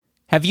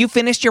Have you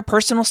finished your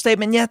personal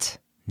statement yet?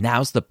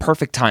 Now's the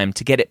perfect time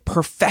to get it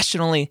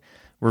professionally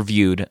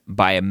reviewed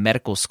by a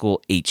medical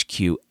school HQ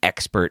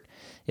expert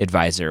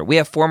advisor. We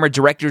have former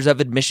directors of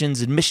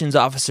admissions, admissions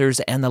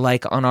officers, and the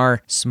like on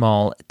our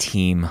small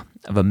team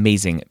of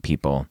amazing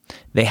people.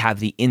 They have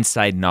the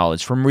inside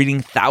knowledge from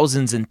reading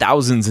thousands and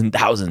thousands and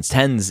thousands,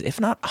 tens, if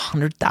not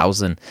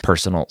 100,000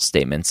 personal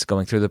statements,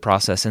 going through the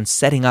process and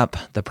setting up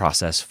the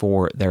process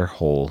for their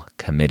whole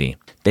committee.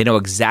 They know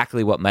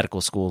exactly what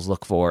medical schools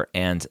look for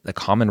and the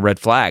common red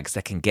flags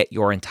that can get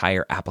your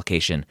entire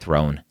application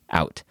thrown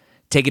out.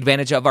 Take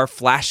advantage of our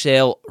flash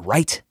sale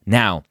right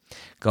now,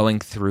 going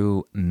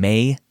through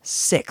May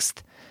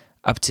 6th,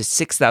 up to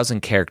 6,000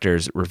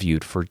 characters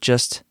reviewed for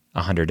just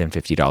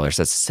 $150.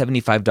 That's a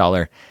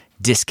 $75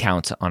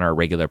 discount on our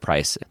regular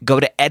price. Go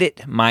to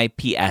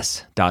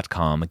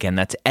editmyps.com. Again,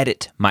 that's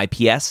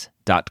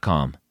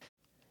editmyps.com.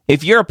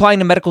 If you're applying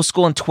to medical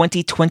school in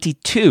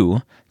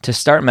 2022 to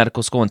start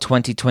medical school in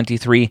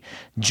 2023,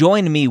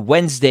 join me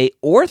Wednesday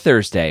or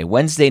Thursday,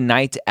 Wednesday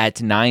night at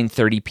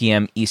 9:30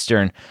 p.m.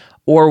 Eastern,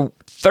 or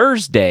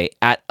Thursday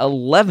at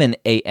 11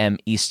 a.m.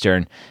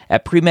 Eastern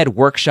at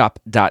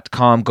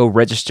premedworkshop.com. Go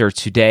register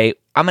today.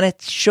 I'm going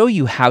to show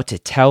you how to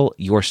tell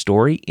your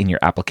story in your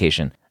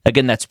application.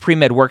 Again, that's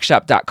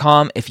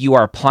premedworkshop.com. If you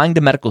are applying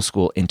to medical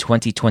school in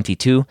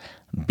 2022,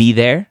 be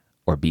there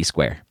or be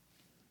square.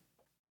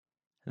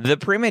 The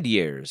Premed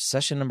Years,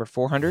 session number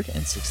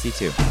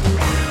 462.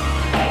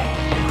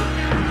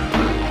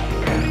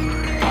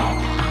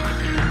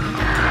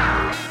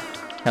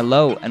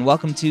 Hello, and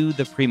welcome to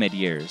the Premed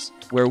Years,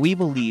 where we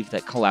believe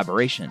that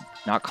collaboration,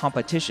 not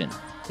competition,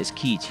 is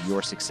key to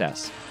your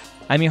success.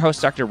 I'm your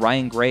host, Dr.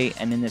 Ryan Gray,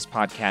 and in this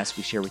podcast,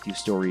 we share with you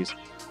stories,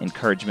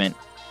 encouragement,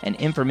 and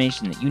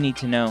information that you need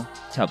to know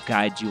to help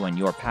guide you on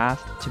your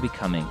path to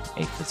becoming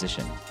a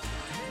physician.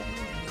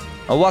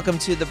 Well, welcome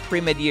to the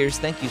Premed Years.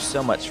 Thank you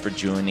so much for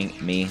joining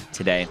me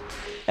today.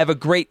 I have a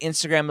great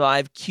Instagram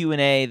Live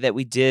Q&A that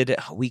we did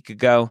a week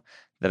ago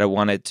that I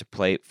wanted to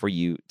play for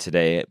you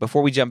today.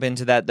 Before we jump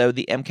into that, though,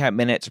 the MCAT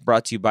Minute's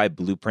brought to you by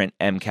Blueprint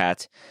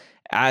MCAT.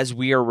 As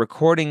we are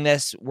recording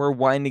this, we're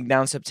winding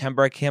down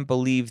September. I can't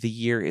believe the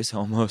year is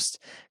almost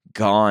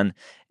gone.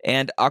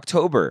 And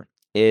October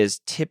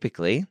is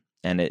typically,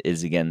 and it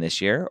is again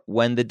this year,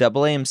 when the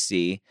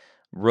AAMC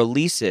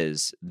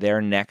releases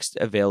their next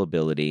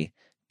availability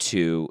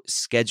to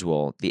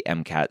schedule the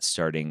MCAT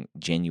starting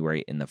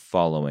January in the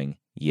following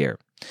year.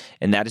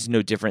 And that is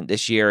no different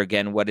this year.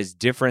 Again, what is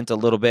different a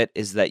little bit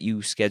is that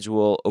you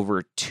schedule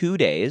over 2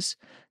 days,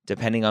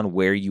 depending on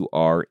where you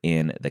are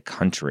in the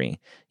country.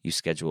 You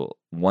schedule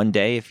one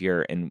day if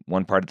you're in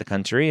one part of the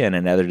country and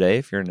another day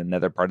if you're in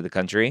another part of the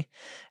country.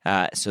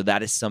 So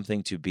that is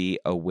something to be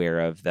aware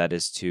of. That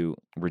is to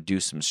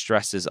reduce some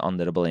stresses on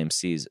the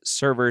AAMC's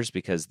servers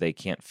because they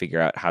can't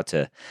figure out how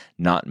to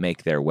not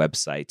make their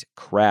website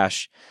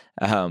crash.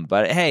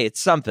 But hey,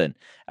 it's something.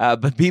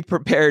 But be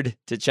prepared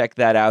to check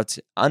that out.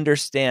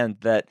 Understand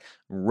that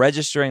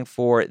registering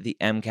for the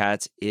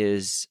MCAT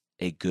is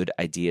a good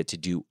idea to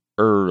do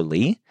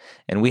early.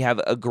 And we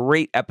have a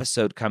great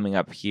episode coming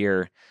up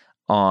here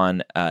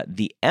on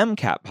the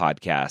MCAT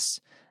podcast,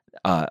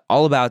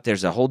 all about,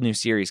 there's a whole new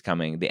series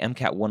coming, the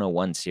MCAT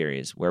 101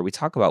 series, where we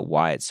talk about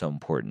why it's so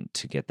important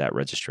to get that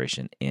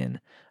registration in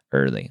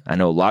early. I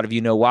know a lot of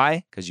you know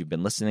why, because you've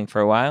been listening for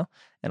a while,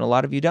 and a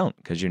lot of you don't,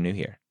 because you're new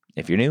here.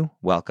 If you're new,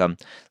 welcome.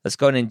 Let's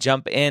go ahead and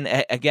jump in.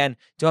 Again,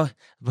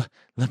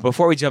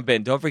 before we jump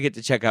in, don't forget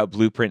to check out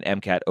Blueprint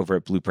MCAT over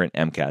at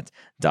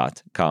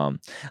blueprintmcat.com.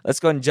 Let's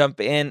go ahead and jump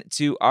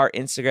into our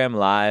Instagram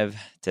Live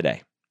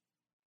today.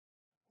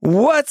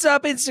 What's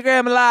up,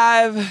 Instagram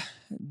Live?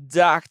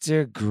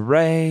 Dr.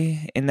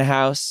 Gray in the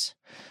house.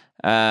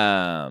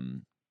 What's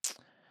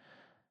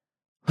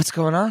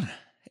going on?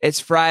 It's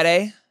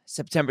Friday,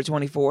 September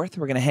 24th.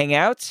 We're going to hang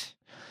out,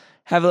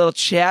 have a little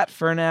chat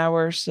for an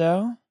hour or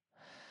so.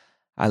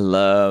 I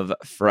love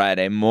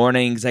Friday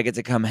mornings. I get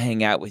to come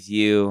hang out with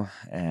you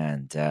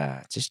and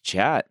just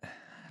chat.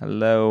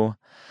 Hello,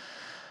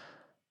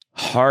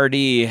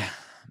 hearty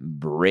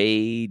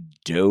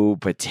Brado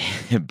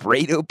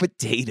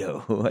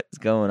Potato. What's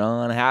going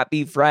on?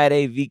 Happy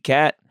Friday,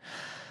 VCAT.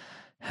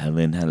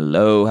 Helen,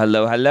 hello.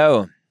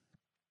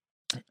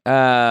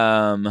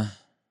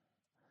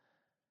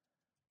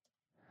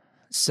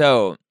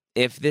 So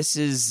if this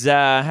is,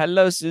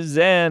 hello,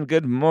 Suzanne,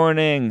 good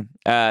morning.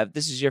 If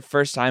this is your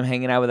first time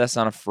hanging out with us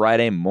on a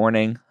Friday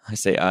morning, I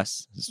say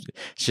us, it's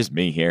just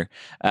me here,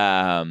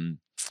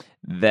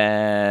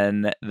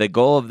 then the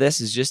goal of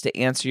this is just to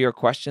answer your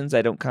questions.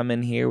 I don't come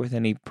in here with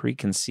any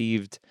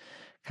preconceived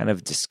kind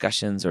of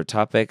discussions or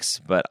topics,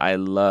 but I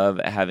love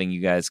having you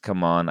guys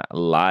come on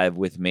live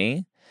with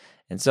me.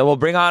 And so we'll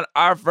bring on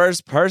our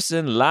first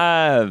person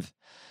live.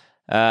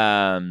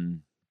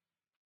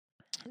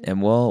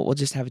 And we'll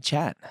just have a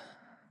chat.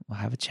 We'll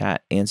have a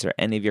chat, answer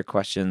any of your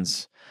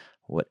questions,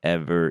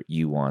 whatever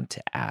you want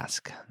to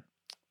ask.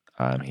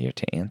 I'm here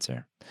to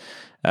answer.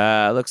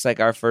 Looks like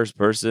our first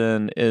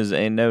person is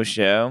a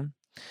no-show.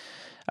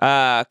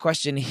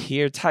 Question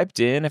here typed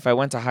in: if I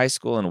went to high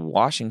school in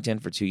Washington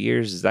for 2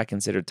 years, is that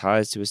considered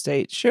ties to a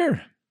state?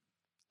 Sure.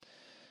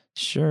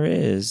 Sure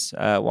is.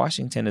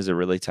 Washington is a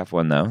really tough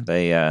one, though.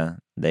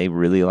 They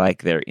really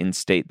like their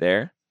in-state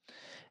there,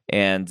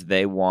 and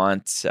they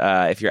want,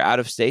 if you're out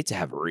of state, to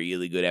have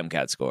really good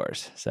MCAT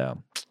scores.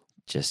 So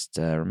just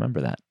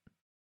remember that.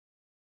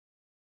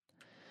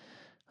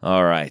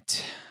 All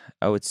right.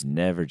 Oh, it's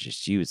never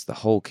just you. It's the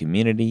whole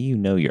community. You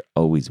know you're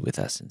always with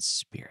us in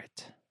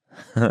spirit.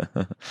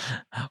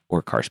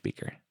 Or car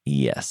speaker.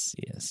 Yes.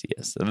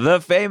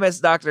 The famous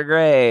Dr.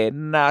 Gray.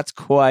 Not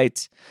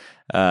quite.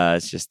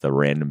 It's just the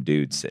random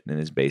dude sitting in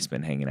his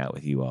basement hanging out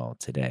with you all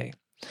today.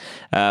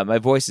 My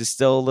voice is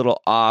still a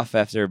little off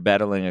after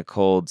battling a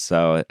cold,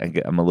 so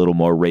I'm a little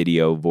more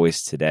radio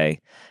voice today.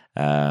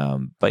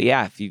 But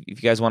yeah, if you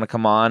guys want to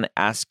come on,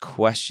 ask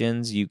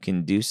questions, you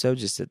can do so.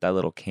 Just hit that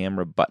little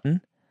camera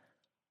button,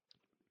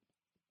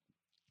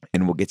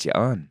 and we'll get you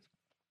on.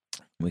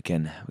 We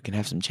can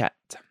have some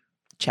chats.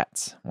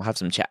 We'll have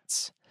some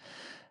chats.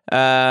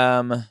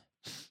 Do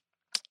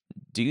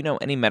you know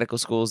any medical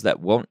schools that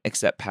won't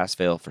accept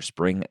pass-fail for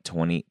spring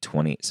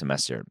 2020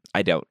 semester?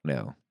 I don't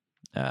know.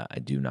 I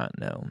do not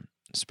know.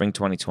 Spring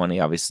 2020,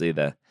 obviously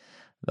the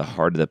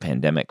heart of the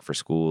pandemic for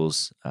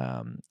schools.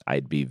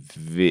 It'd be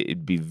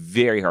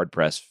very hard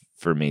pressed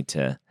for me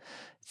to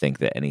think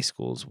that any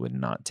schools would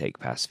not take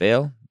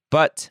pass-fail.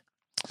 But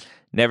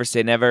never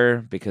say never,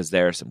 because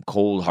there are some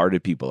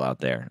cold-hearted people out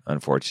there,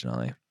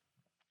 unfortunately.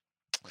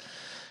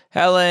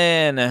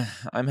 Helen,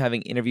 I'm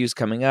having interviews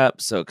coming up.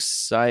 So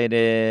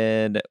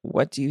excited.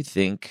 What do you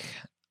think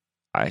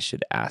I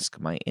should ask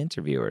my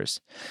interviewers?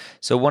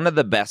 So one of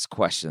the best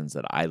questions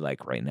that I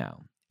like right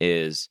now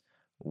is,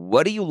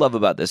 what do you love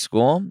about this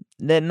school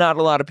that not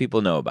a lot of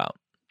people know about?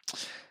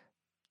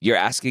 You're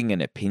asking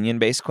an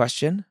opinion-based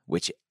question,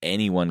 which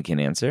anyone can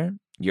answer.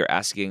 You're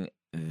asking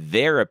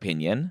their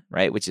opinion,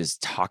 right, which is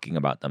talking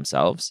about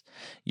themselves.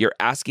 You're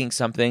asking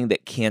something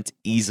that can't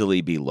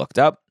easily be looked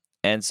up.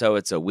 And so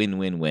it's a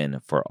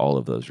win-win-win for all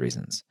of those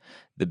reasons.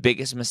 The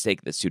biggest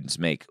mistake that students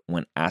make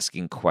when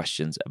asking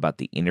questions about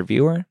the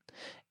interviewer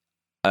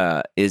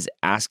is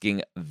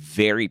asking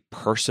very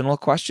personal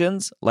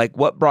questions, like,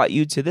 what brought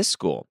you to this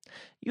school?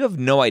 You have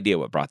no idea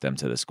what brought them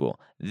to the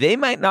school. They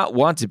might not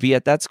want to be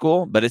at that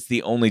school, but it's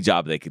the only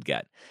job they could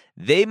get.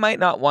 They might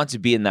not want to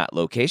be in that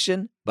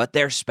location, but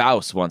their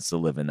spouse wants to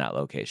live in that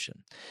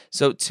location.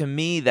 So to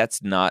me,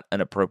 that's not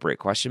an appropriate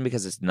question,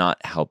 because it's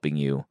not helping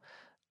you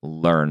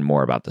learn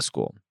more about the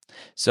school.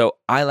 So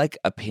I like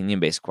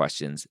opinion-based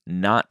questions,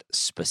 not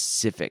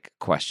specific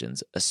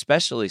questions,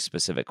 especially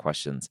specific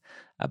questions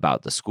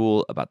about the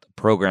school, about the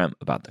program,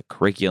 about the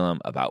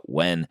curriculum, about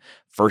when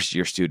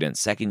first-year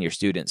students, second-year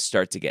students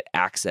start to get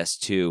access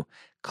to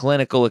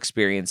clinical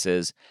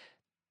experiences.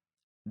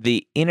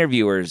 The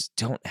interviewers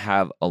don't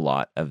have a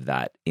lot of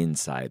that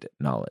inside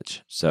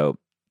knowledge. So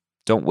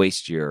don't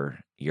waste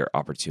your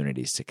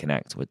opportunities to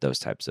connect with those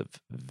types of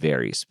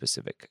very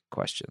specific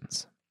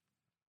questions.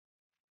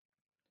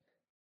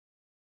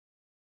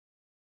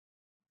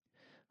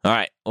 All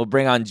right, we'll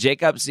bring on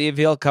Jacob, see if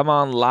he'll come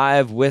on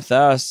live with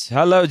us.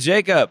 Hello,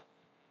 Jacob.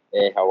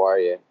 Hey, how are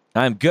you?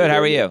 I'm good. How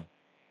are you?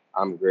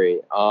 I'm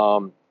great.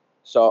 So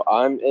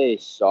I'm a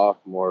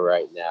sophomore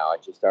right now. I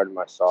just started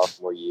my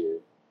sophomore year,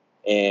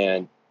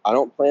 and I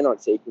don't plan on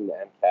taking the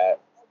MCAT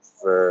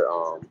for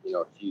a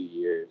few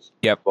years.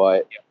 Yep.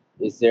 But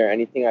is there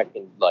anything I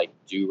can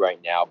do right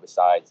now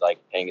besides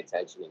paying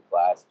attention in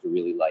class to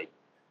really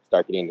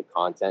start getting the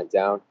content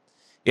down?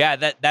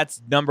 Yeah,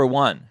 that's number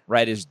one,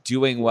 right, is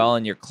doing well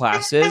in your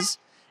classes,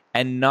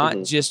 and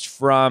not just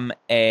from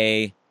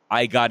a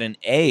I got an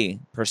A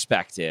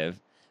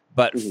perspective,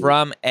 but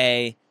from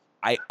a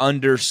I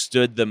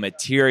understood the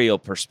material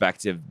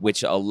perspective,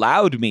 which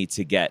allowed me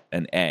to get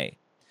an A.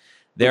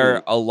 There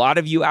are a lot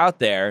of you out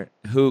there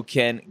who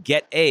can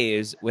get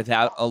A's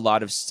without a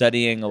lot of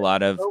studying, a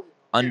lot of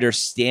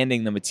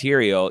understanding the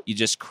material. You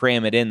just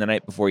cram it in the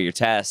night before your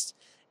test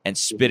and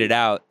spit it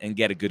out and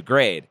get a good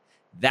grade.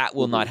 That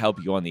will not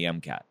help you on the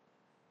MCAT.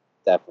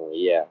 Definitely,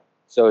 yeah.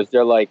 So is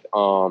there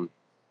flashcards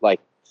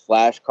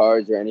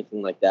or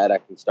anything like that I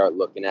can start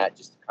looking at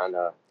just to kind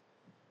of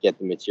get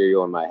the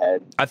material in my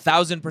head?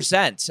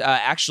 1,000%.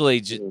 Actually,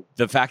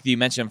 the fact that you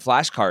mentioned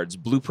flashcards,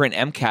 Blueprint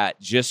MCAT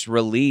just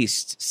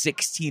released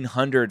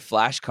 1,600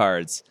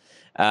 flashcards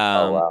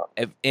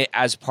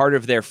as part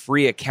of their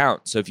free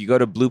account. So if you go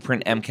to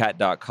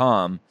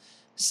blueprintmcat.com,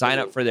 sign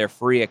up for their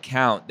free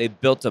account. They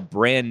built a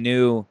brand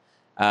new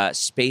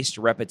spaced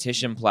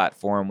repetition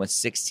platform with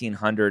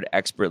 1,600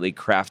 expertly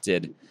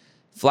crafted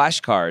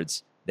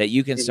flashcards that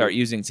you can start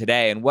using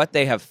today. And what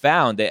they have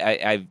found,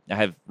 I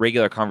have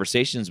regular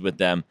conversations with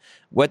them,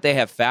 what they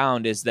have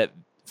found is that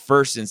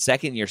first and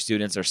second year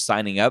students are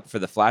signing up for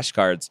the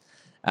flashcards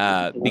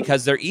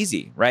because they're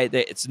easy, right?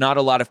 It's not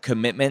a lot of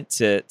commitment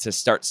to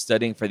start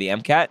studying for the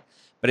MCAT,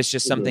 but it's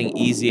just something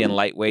easy and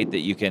lightweight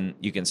that you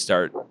can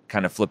start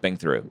kind of flipping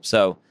through.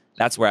 So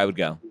that's where I would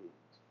go.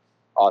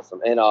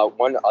 Awesome. And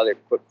one other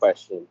quick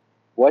question.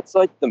 What's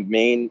the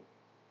main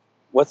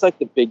what's like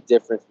the big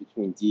difference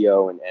between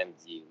DO and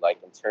MD, like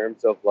in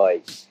terms of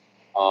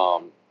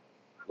um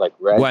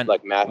One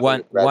like matching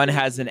one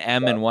has residency an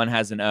and M and stuff. one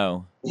has an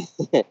O.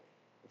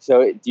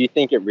 So do you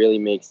think it really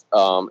makes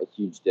a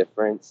huge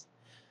difference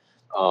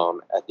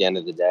at the end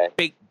of the day?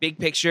 Big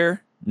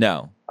picture,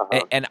 no.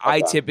 Uh-huh. And I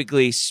Okay.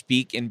 typically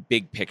speak in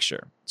big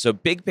picture. So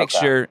big Okay.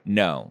 picture,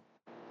 no.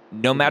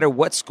 No Mhm. matter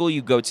what school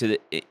you go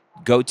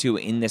to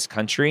in this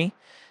country,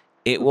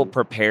 it will Mhm.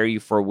 prepare you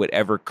for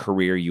whatever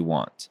career you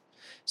want.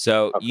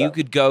 So Okay. you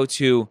could go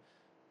to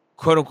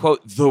quote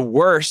unquote the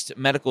worst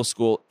medical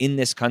school in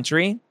this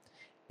country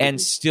and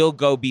Mhm. still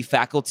go be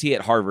faculty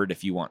at Harvard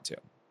if you want to.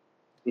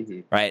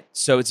 Mhm. Right?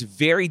 So it's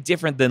very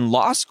different than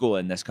law school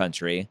in this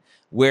country,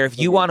 where if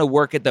you Mhm. want to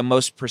work at the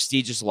most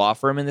prestigious law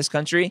firm in this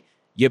country,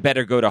 you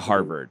better go to Mhm.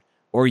 Harvard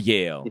or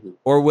Yale Mhm.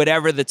 or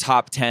whatever the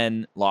top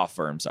 10 law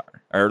firms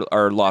are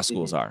or law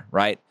schools Mhm. are,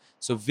 right?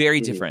 So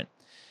very Mhm. different.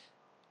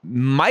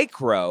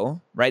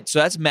 Micro, right? So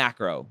that's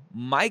macro.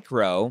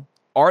 Micro,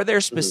 are there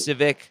Mhm.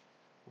 specific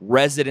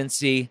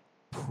residency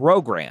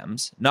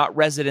programs, not Mhm.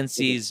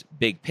 residencies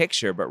big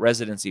picture, but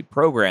residency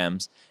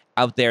programs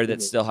out there that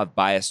Mhm. still have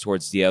bias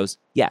towards DOs?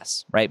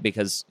 Yes, right?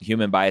 Because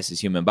human bias is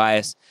human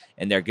bias,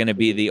 and they're going to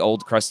be Mhm. the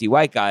old crusty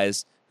white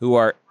guys who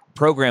are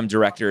program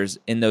directors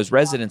in those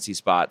residency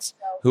spots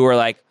who are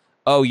like,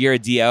 oh, you're a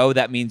DO.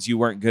 That means you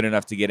weren't good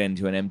enough to get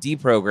into an MD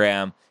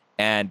program,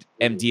 and Mhm.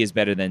 MD is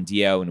better than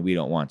DO, and we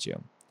don't want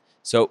you.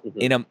 So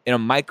Mhm. in a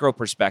micro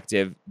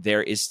perspective,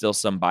 there is still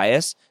some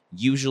bias,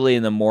 usually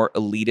in the more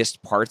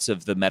elitist parts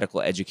of the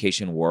medical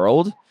education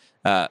world,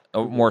 or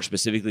Mhm. more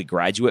specifically,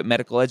 graduate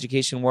medical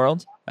education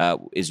world,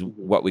 is Mhm.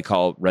 what we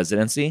call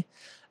residency.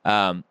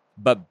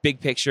 But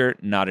big picture,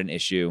 not an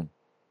issue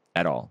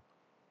at all.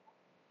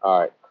 All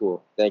right,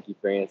 cool. Thank you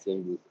for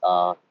answering these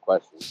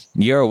questions.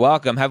 You're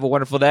welcome. Have a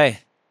wonderful day.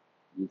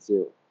 You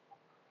too.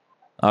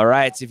 All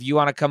right. So if you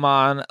want to come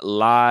on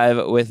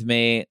live with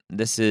me,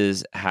 this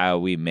is how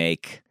we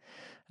make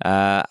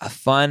a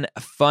fun,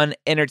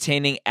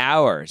 entertaining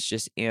hour. It's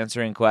just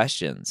answering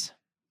questions.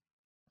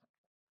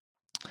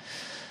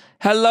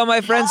 Hello,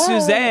 my friend Hi.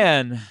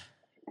 Suzanne.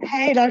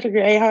 Hey, Dr.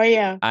 Gray, how are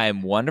you?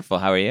 I'm wonderful.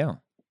 How are you?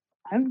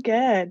 I'm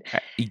good.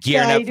 You So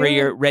gearing I up for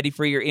do, ready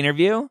for your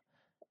interview?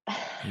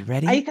 You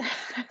ready? I,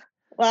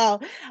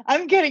 well,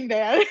 I'm getting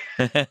there,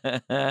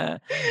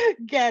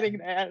 getting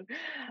there.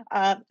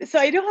 So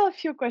I do have a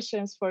few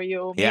questions for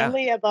you, Yeah.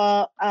 mainly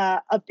about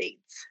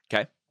updates.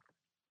 Okay.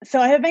 So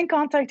I have been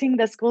contacting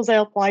the schools I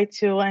apply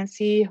to and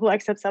see who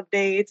accepts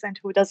updates and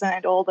who doesn't,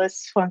 and all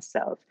this fun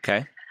stuff.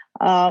 Okay.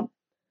 Um,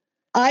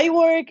 I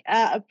work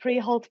at a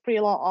pre-health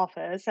pre-law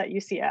office at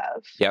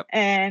UCF, Yep.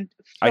 and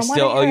I from what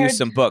still I owe you heard,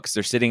 some books.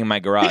 They're sitting in my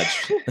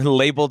garage,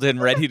 labeled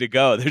and ready to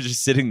go. They're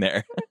just sitting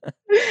there.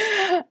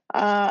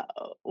 uh,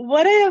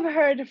 what I have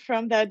heard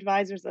from the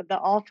advisors at the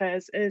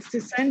office is to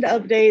send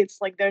updates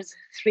like there's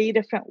three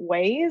different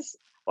ways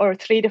or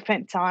three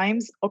different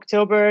times: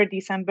 October,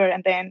 December,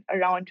 and then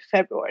around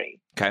February.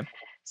 Okay.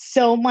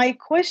 So my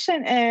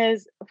question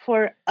is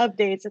for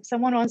updates, if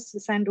someone wants to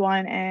send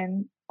one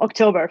in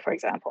October, for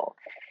example,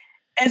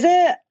 is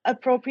it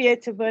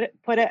appropriate to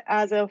put it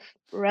as a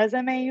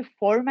resume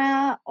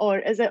format, or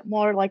is it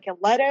more like a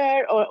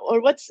letter,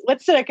 or what's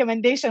the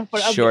recommendation for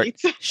Short,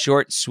 updates?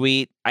 short,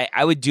 sweet.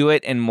 I would do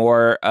it in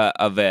more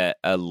of a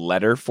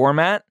letter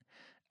format,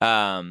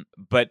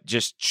 but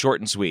just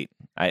short and sweet.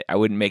 I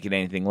wouldn't make it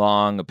anything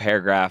long, a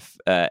paragraph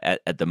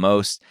at the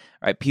most.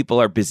 Right?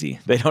 People are busy;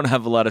 they don't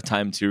have a lot of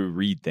time to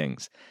read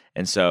things,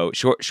 and so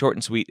short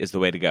and sweet is the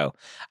way to go.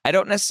 I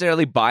don't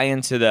necessarily buy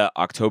into the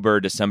October,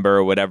 December,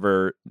 or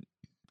whatever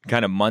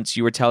kind of months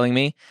you were telling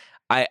me.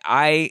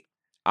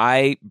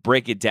 I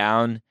break it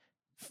down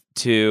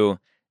to: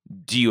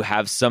 do you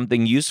have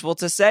something useful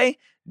to say?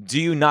 Do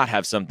you not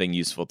have something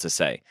useful to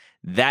say?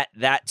 That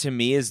to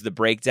me is the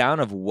breakdown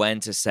of when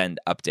to send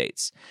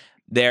updates.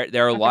 There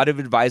are a Okay. lot of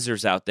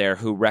advisors out there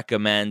who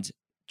recommend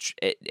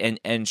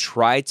and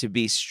try to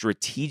be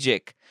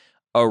strategic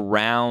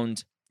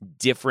around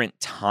different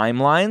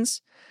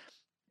timelines,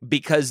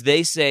 because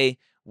they say,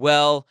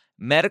 well,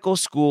 medical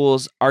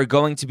schools are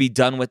going to be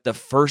done with the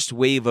first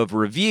wave of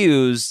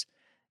reviews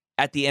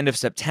at the end of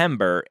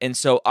September. And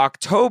so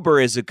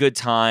October is a good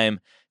time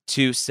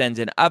to send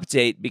an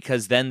update,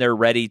 because then they're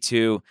ready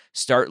to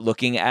start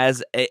looking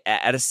at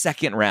a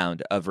second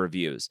round of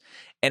reviews.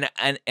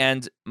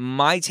 And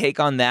my take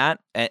on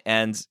that,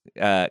 and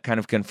kind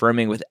of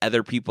confirming with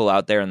other people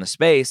out there in the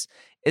space,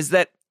 is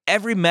that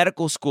every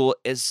medical school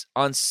is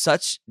on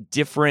such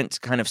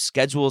different kind of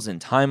schedules and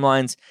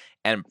timelines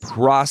and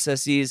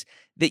processes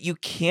that you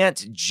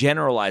can't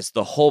generalize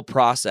the whole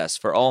process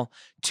for all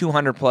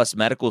 200 plus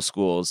medical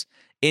schools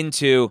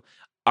into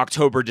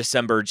October,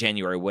 December,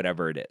 January,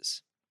 whatever it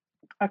is.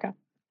 Okay.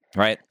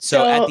 Right.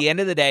 So at So, the end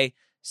of the day,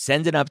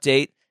 send an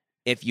update.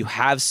 If you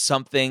have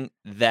something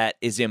that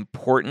is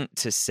important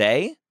to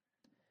say,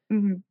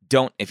 mhm.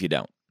 don't if you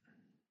don't.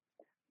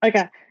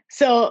 Okay.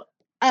 So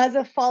as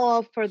a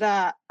follow-up for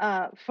that,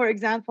 for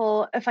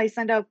example, if I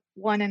send up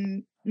one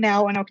in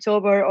now in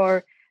October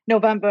or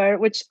November,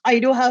 which I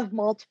do have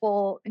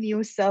multiple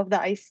new stuff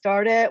that I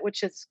started,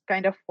 which is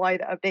kind of why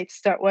the updates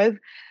start with.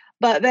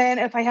 But then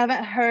if I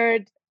haven't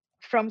heard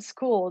from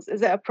schools,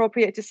 is it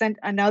appropriate to send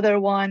another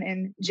one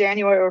in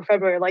January or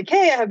February? Like,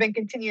 hey, I have been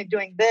continuing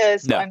doing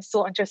this, No. but I'm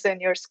still interested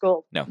in your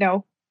school. No.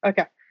 No?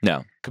 Okay.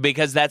 No,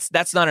 because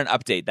that's not an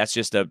update. That's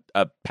just a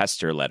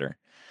pester letter.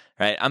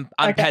 Right? I'm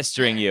Okay.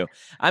 pestering you.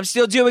 I'm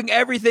still doing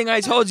everything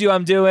I told you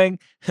I'm doing.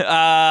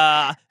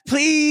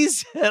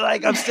 Please.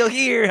 Like, I'm still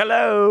here.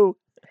 Hello.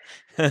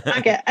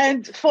 Okay.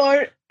 And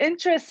for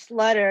interest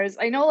letters,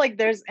 I know like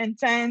there's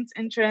intent,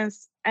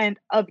 interest, and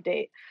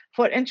update.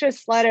 For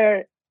interest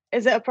letter,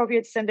 is it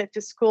appropriate to send it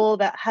to school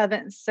that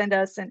haven't sent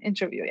us an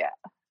interview yet?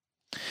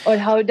 Or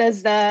how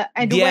does that,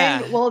 and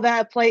when will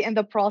that play in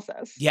the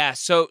process? Yeah.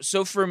 So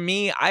for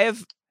me, I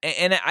have,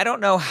 and I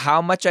don't know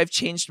how much I've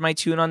changed my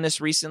tune on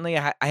this recently.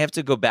 I have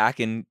to go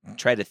back and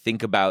try to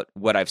think about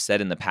what I've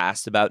said in the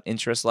past about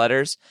interest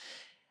letters.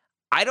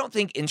 I don't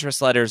think interest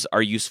letters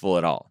are useful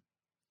at all.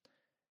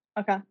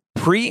 Okay.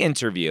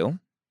 Pre-interview,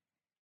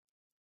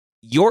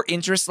 your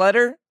interest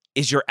letter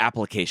is your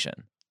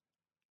application,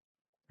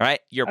 right?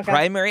 Your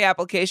primary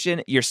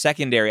application, your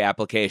secondary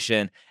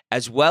application,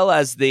 as well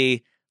as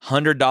the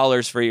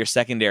 $100 for your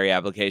secondary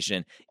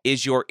application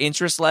is your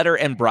interest letter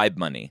and bribe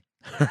money,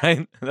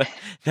 right?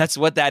 That's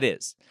what that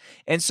is.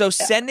 And so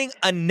sending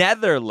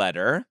another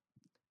letter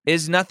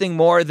is nothing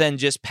more than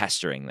just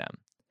pestering them.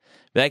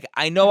 Like,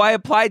 I know I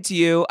applied to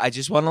you. I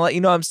just want to let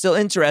you know I'm still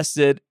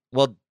interested.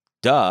 Well,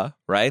 duh,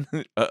 right?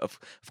 Of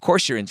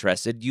course you're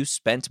interested. You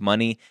spent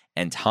money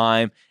and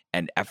time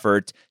and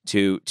effort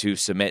to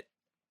submit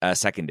a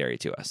secondary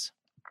to us.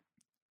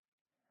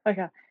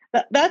 Okay.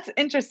 That's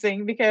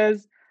interesting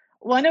because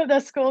one of the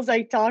schools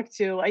I talked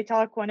to,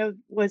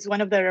 was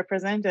one of the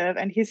representative,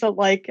 and he said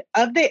like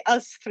update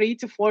us 3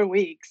 to 4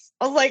 weeks.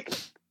 I was like,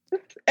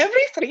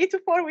 every 3 to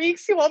 4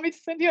 weeks you want me to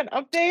send you an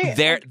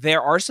update?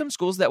 There are some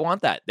schools that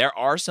want that. There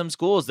are some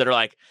schools that are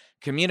like,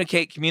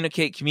 communicate,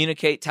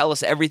 tell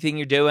us everything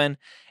you're doing,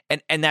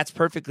 and that's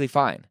perfectly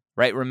fine,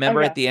 right?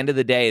 Remember, at the end of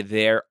the day,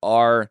 there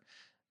are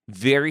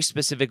very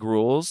specific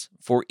rules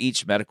for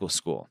each medical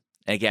school.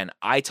 Again,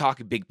 I talk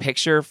big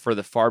picture for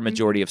the far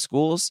majority of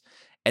schools.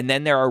 And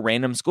then there are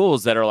random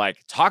schools that are like,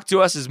 talk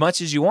to us as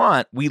much as you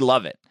want. We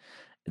love it.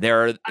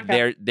 There's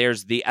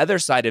the other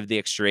side of the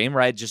extreme,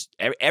 right? Just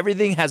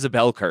everything has a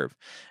bell curve.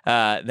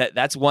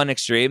 That's one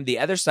extreme. The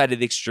other side of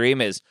the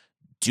extreme is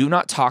do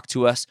not talk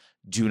to us.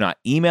 Do not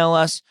email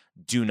us.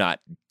 Do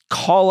not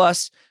call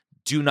us.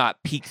 Do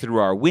not peek through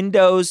our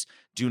windows.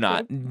 Do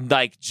not,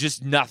 like,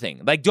 just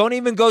nothing. Like, don't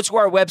even go to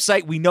our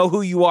website. We know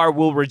who you are.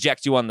 We'll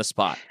reject you on the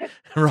spot,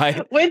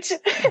 right? Which,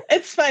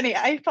 it's funny.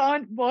 I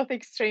found both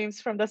extremes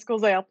from the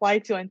schools I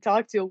applied to and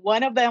talked to.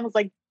 One of them was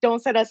like,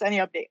 don't send us any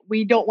update.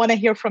 We don't want to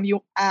hear from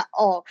you at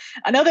all.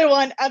 Another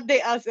one,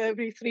 update us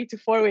every 3 to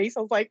 4 weeks.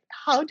 I was like,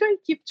 how do I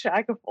keep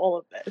track of all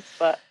of this?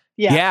 But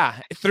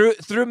yeah.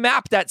 Through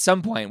Mapped at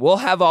some point. We'll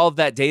have all of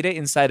that data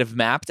inside of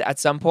Mapped at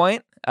some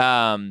point.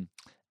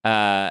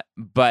 But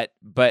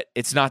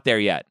it's not there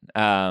yet.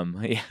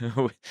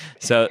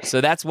 So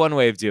that's one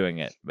way of doing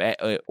it,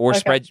 or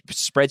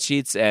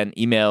spreadsheets and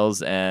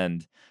emails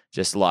and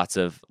just lots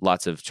of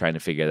trying to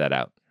figure that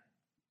out.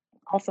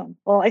 Awesome.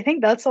 Well, I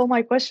think that's all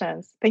my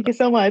questions. Thank you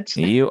so much.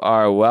 You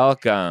are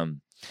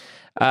welcome.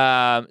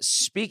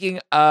 Speaking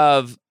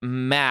of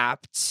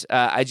Mapped,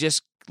 I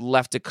just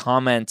left a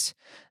comment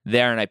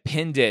there and I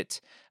pinned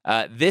it.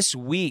 This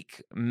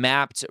week,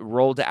 Mapped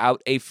rolled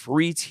out a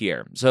free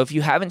tier. So if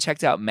you haven't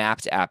checked out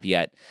Mapped app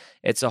yet,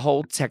 it's a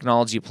whole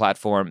technology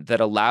platform that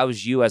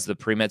allows you as the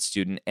pre-med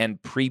student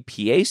and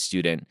pre-PA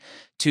student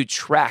to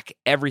track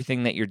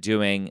everything that you're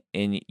doing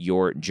in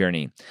your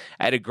journey.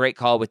 I had a great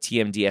call with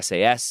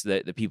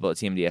TMDSAS, the people at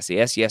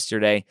TMDSAS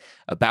yesterday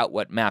about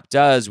what Mapped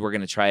does. We're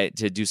going to try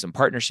to do some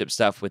partnership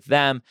stuff with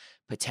them,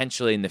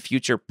 potentially in the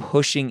future,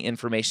 pushing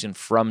information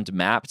from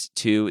Mapped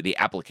to the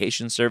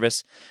application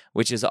service,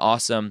 which is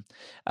awesome.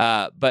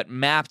 But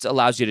Mapped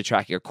allows you to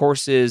track your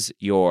courses,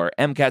 your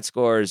MCAT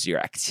scores, your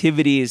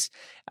activities,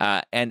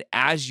 and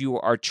as you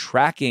are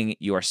tracking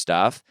your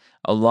stuff,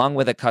 along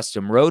with a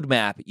custom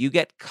roadmap, you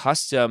get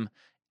custom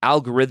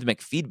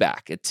algorithmic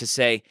feedback to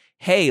say,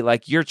 hey,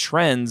 like your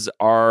trends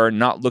are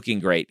not looking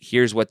great.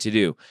 Here's what to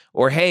do.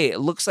 Or, hey, it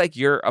looks like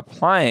you're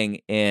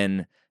applying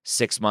in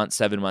 6 months,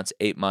 7 months,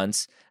 8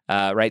 months,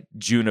 right?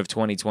 June of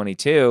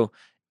 2022,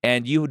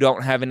 and you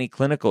don't have any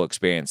clinical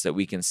experience that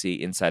we can see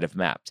inside of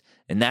Mapped.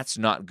 And that's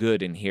not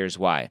good, and here's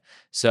why.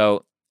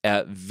 So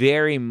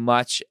very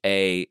much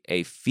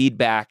a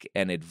feedback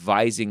and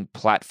advising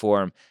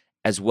platform,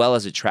 as well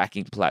as a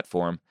tracking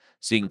platform,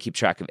 so you can keep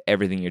track of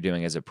everything you're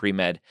doing as a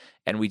pre-med.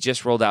 And we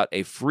just rolled out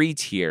a free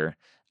tier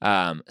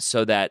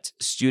so that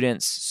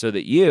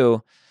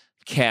you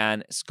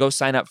can go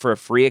sign up for a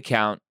free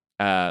account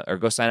or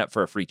go sign up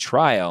for a free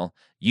trial,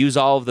 use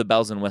all of the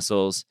bells and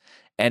whistles.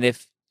 And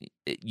if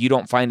you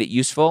don't find it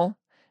useful,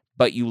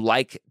 but you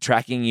like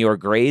tracking your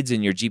grades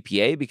and your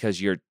GPA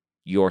because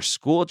your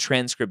school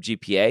transcript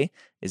GPA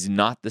is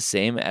not the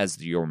same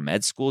as your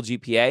med school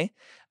GPA,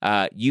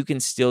 you can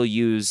still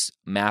use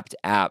Mapped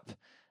App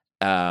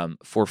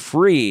for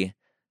free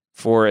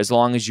for as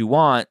long as you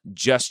want,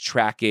 just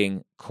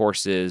tracking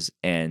courses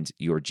and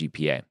your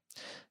GPA.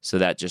 So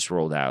that just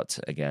rolled out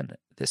again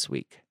this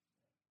week.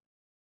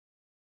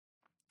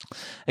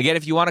 Again,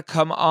 if you want to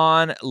come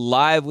on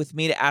live with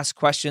me to ask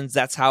questions,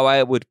 that's how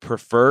I would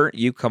prefer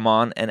you come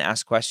on and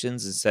ask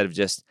questions instead of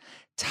just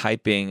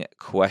typing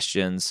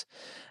questions.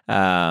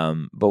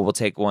 But we'll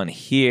take one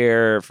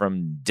here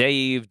from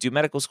Dave. Do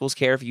medical schools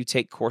care if you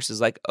take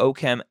courses like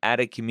OChem at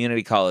a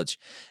community college?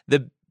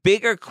 The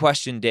bigger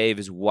question, Dave,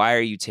 is why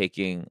are you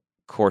taking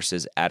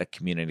courses at a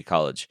community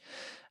college?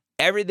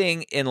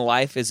 Everything in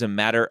life is a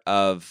matter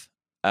of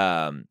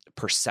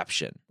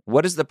perception.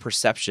 What is the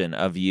perception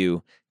of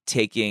you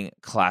taking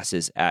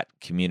classes at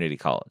community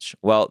college?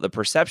 Well, the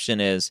perception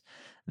is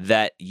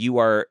that you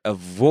are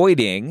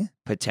avoiding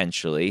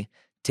potentially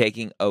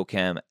taking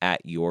OChem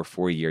at your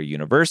 4-year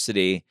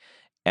university,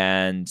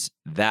 and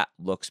that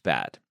looks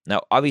bad.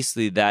 Now,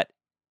 obviously, that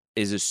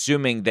is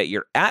assuming that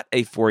you're at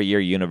a 4-year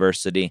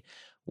university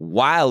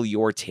while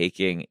you're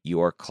taking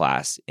your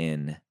class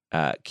in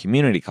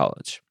community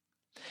college.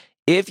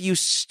 If you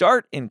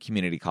start in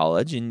community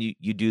college and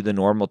you do the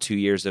normal 2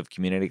 years of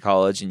community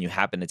college and you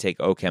happen to take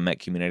OChem at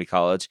community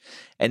college,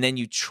 and then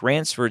you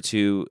transfer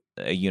to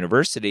a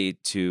university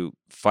to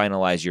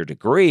finalize your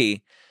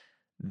degree,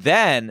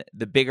 then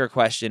the bigger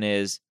question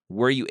is,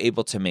 were you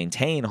able to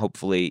maintain,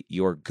 hopefully,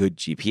 your good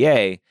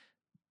GPA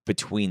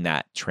between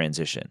that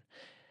transition?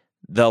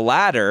 The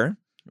latter,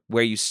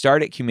 where you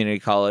start at community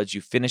college,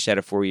 you finish at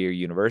a 4-year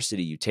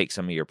university, you take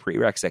some of your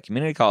prereqs at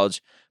community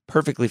college,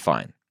 perfectly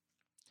fine.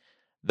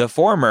 The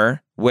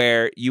former,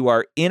 where you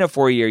are in a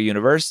 4-year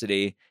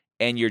university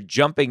and you're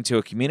jumping to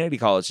a community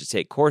college to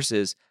take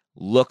courses,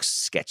 looks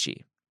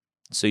sketchy.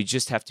 So you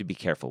just have to be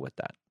careful with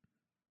that.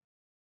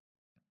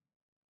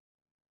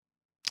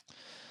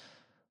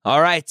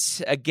 All right.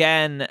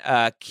 Again,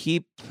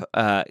 keep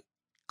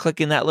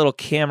clicking that little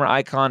camera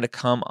icon to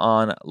come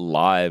on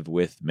live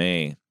with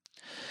me.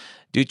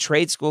 Do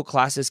trade school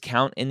classes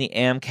count in the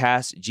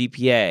AMCAS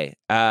GPA?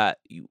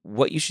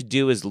 What you should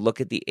do is look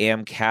at the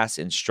AMCAS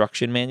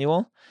instruction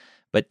manual.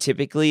 But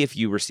typically, if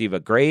you receive a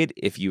grade,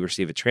 if you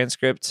receive a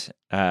transcript,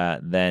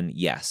 then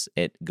yes,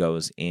 it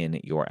goes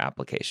in your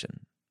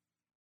application.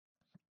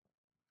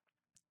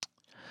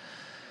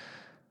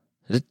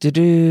 For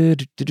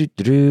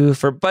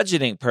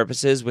budgeting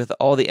purposes, with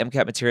all the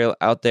MCAT material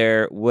out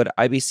there, would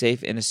I be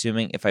safe in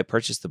assuming if I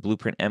purchased the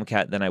Blueprint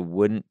MCAT, then I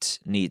wouldn't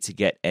need to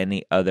get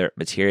any other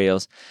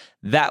materials?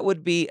 That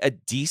would be a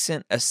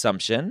decent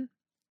assumption,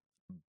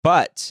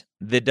 but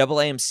the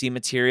AAMC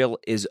material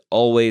is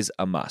always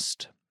a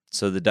must.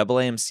 So the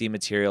AAMC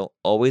material,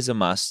 always a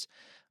must,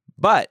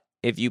 but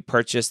if you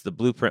purchase the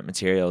Blueprint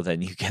material,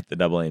 then you get the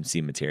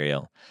AAMC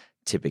material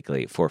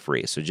typically for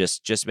free. So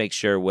just make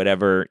sure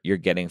whatever you're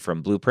getting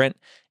from Blueprint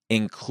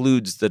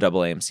includes the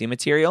AAMC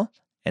material,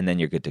 and then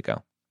you're good to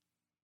go.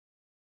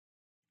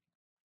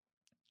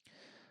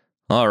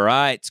 All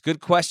right. Good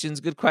questions.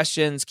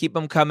 Keep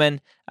them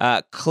coming.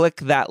 Click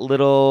that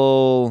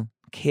little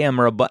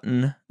camera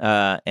button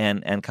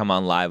and come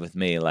on live with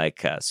me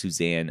like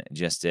Suzanne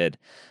just did.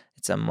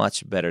 It's a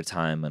much better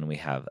time when we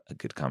have a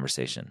good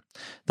conversation.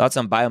 Thoughts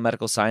on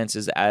biomedical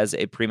sciences as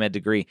a pre-med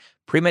degree?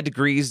 Pre-med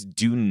degrees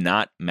do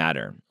not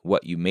matter.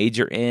 What you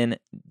major in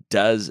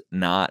does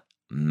not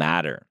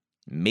matter.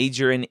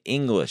 Major in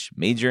English,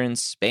 major in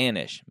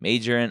Spanish,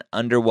 major in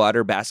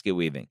underwater basket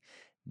weaving.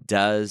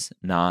 Does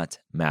not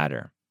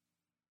matter.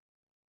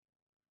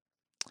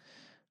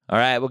 All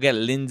right, we'll get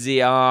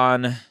Lindsay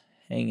on,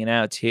 hanging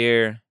out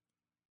here.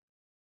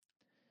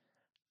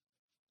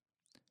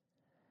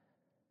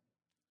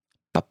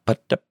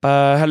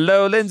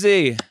 Hello,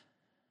 Lindsay.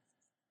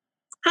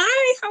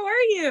 Hi, how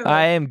are you?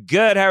 I am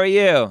good. How are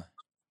you?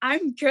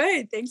 I'm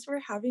good. Thanks for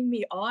having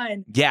me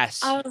on.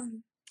 Yes.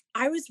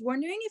 I was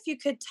wondering if you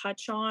could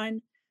touch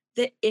on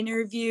the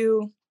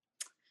interview,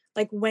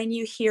 like when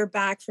you hear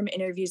back from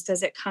interviews,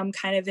 does it come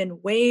kind of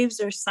in waves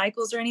or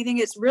cycles or anything?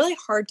 It's really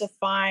hard to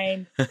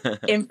find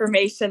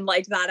information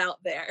like that out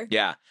there.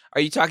 Yeah.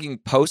 Are you talking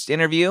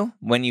post-interview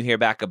when you hear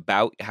back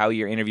about how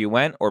your interview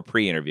went, or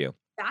pre-interview?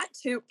 That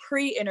too,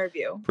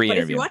 pre-interview.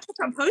 Pre-interview. But if you want to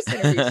come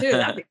post-interview too,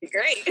 that would be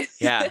great.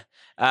 Yeah.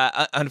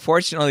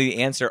 Unfortunately,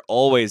 the answer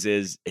always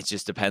is it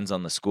just depends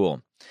on the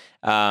school.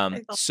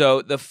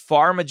 So the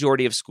far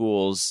majority of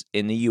schools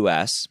in the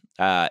U.S.,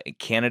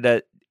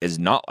 Canada is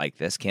not like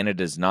this.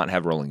 Canada does not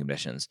have rolling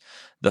admissions.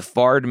 The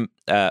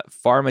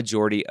far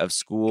majority of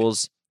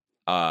schools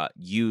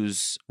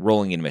use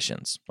rolling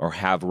admissions or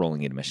have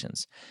rolling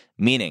admissions,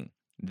 meaning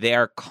they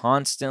are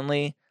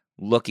constantly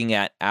looking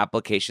at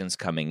applications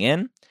coming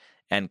in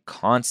and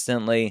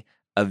constantly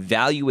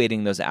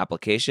evaluating those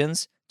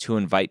applications to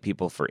invite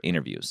people for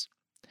interviews.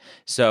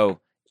 So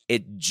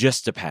it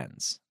just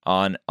depends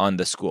on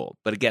the school.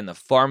 But again, the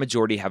far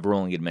majority have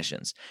rolling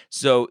admissions.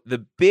 So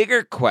the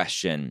bigger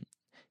question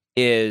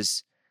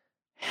is,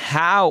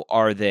 how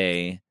are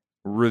they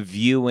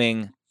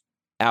reviewing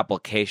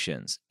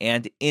applications,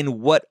 and in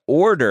what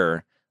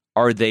order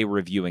are they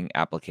reviewing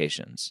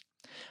applications?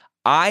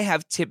 I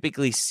have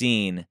typically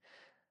seen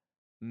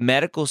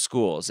medical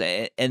schools,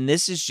 and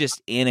this is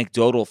just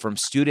anecdotal from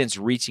students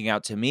reaching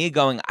out to me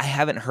going, I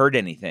haven't heard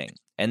anything.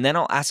 And then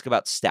I'll ask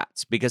about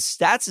stats, because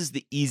stats is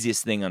the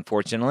easiest thing,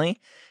 unfortunately,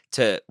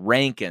 to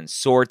rank and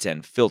sort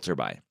and filter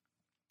by,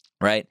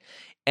 right?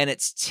 And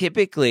it's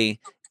typically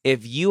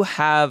if you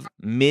have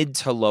mid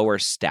to lower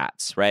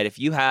stats, right? If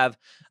you have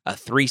a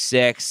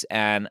 3.6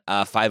 and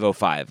a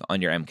 5.05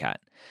 on your MCAT,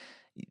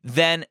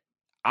 then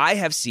I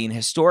have seen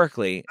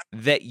historically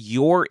that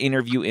your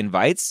interview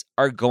invites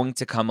are going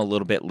to come a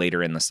little bit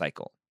later in the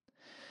cycle,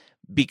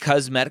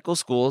 because medical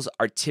schools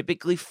are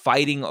typically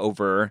fighting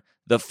over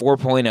the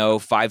 4.0,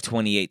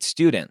 528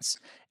 students.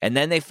 And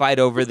then they fight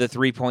over the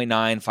 3.9,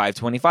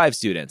 525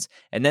 students.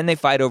 And then they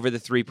fight over the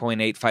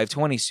 3.8,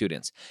 520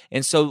 students.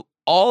 And so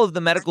all of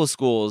the medical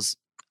schools,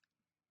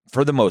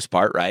 for the most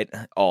part, right,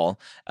 all,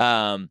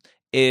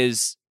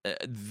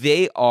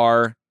 they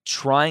are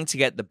trying to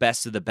get the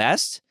best of the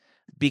best,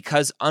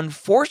 because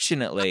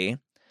unfortunately,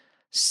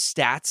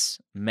 stats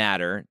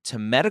matter to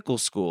medical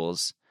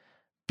schools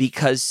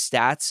because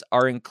stats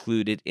are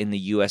included in the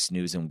U.S.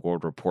 News and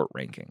World Report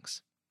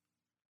rankings.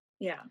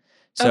 Yeah.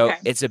 So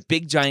it's a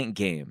big, giant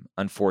game,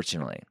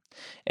 unfortunately.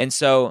 And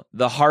so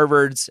the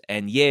Harvards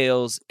and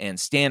Yales and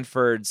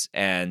Stanfords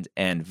and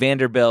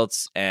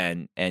Vanderbilts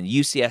and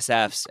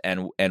UCSFs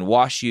and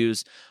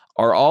WashUs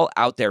are all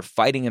out there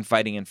fighting and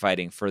fighting and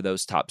fighting for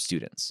those top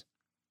students.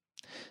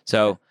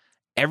 So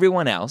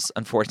everyone else,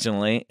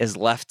 unfortunately, is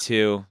left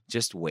to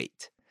just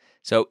wait.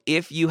 So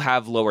if you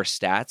have lower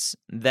stats,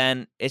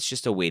 then it's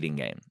just a waiting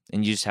game,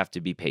 and you just have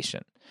to be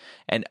patient.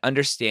 And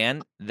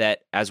understand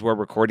that as we're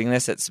recording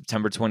this at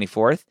September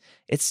 24th,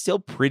 it's still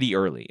pretty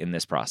early in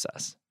this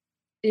process.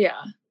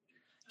 Yeah.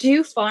 Do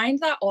you find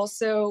that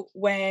also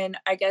when,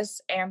 I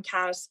guess,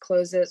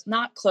 AMCAS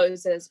not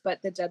closes,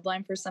 but the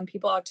deadline for some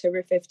people,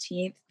 October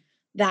 15th,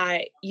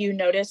 that you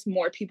notice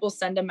more people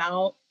send them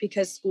out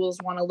because schools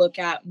want to look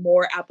at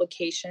more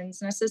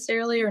applications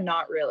necessarily, or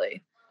not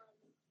really?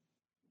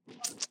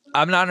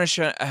 I'm not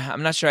sure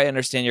I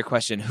understand your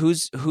question.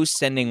 Who's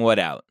sending what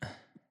out?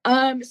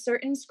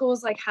 Certain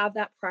schools have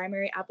that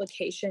primary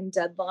application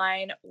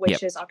deadline,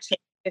 which is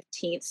October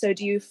 15th. So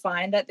do you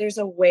find that there's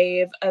a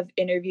wave of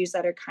interviews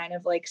that are kind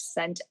of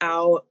sent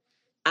out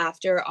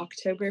after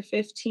October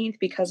 15th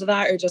because of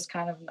that, or just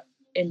kind of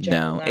in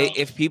general? No.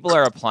 If people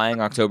are applying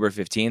October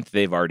 15th,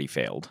 they've already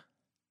failed.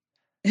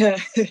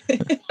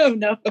 Oh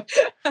no.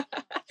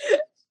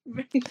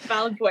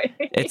 Valid point.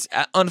 It's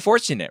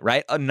unfortunate,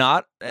 right?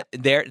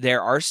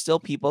 There are still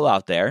people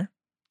out there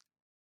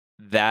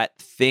that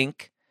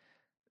think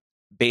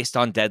based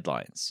on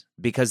deadlines,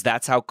 because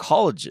that's how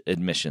college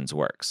admissions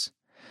works,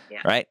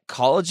 right?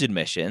 College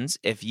admissions,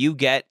 if you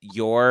get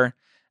your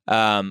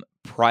I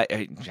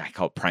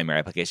call it primary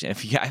application.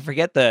 I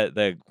forget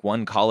the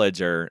one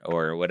college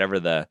or whatever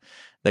the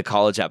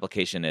college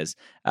application is.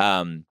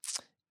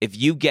 If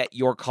you get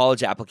your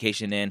college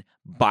application in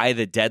by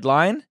the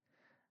deadline,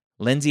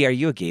 Lindsay, are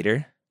you a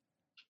Gator?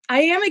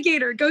 I am a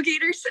Gator. Go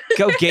Gators.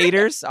 Go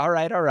Gators. All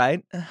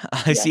right.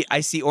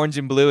 I see orange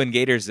and blue and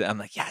Gators. I'm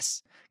like,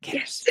 yes,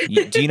 Gators.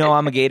 Yes. Do you know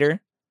I'm a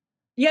Gator?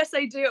 Yes,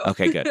 I do.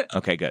 Okay,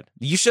 good.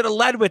 You should have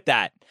led with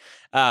that.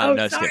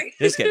 No, sorry.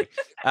 Just kidding.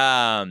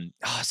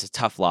 It's a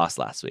tough loss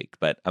last week,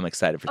 but I'm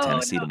excited for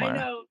Tennessee tomorrow. I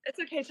know. It's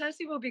okay.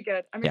 Tennessee will be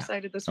good. I'm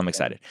excited this weekend. I'm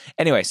excited.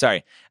 Anyway,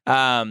 sorry.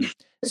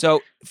 So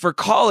for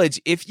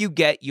college, if you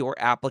get your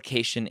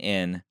application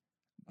in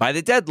by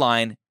the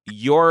deadline,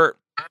 you're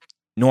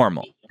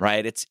normal,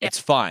 right? It's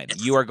fine.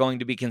 You are going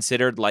to be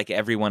considered like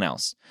everyone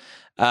else.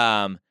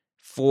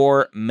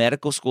 For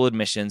medical school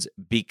admissions,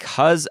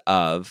 because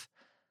of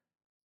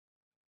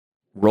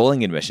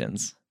rolling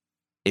admissions,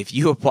 if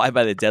you apply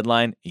by the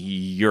deadline,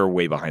 you're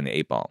way behind the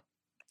eight ball.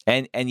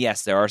 And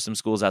yes, there are some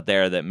schools out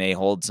there that may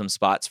hold some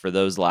spots for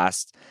those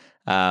last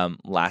kind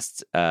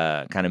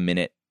of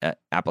minute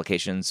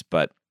applications,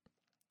 but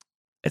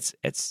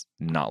it's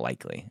not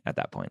likely at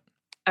that point.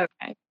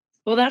 Okay.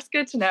 Well, that's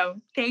good to know.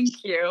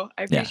 Thank you.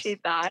 I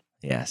appreciate that.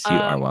 Yes, you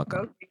are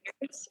welcome.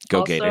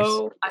 Go Gators.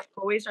 Also, I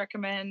always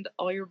recommend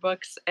all your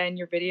books and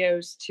your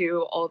videos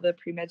to all the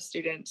pre-med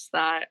students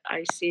that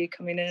I see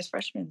coming in as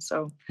freshmen.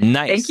 So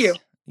nice. Thank you.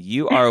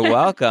 You are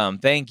welcome.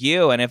 Thank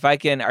you. And if I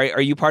can, are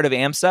you part of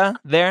AMSA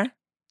there?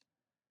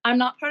 I'm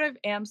not part of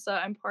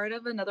AMSA. I'm part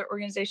of another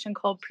organization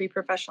called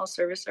Pre-Professional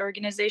Service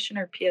Organization,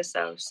 or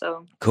PSO.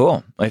 So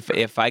cool.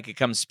 If I could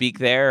come speak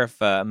there, if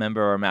a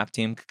member of our MAP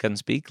team could come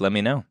speak, let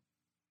me know.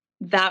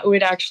 That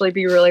would actually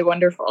be really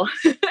wonderful.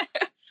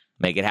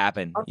 Make it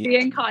happen. I'll be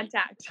in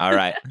contact. All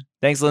right.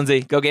 Thanks,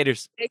 Lindsay. Go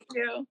Gators. Thank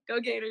you.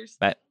 Go Gators.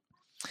 Bye.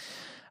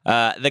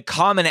 The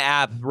Common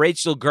App,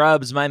 Rachel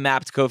Grubbs, my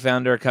Mapped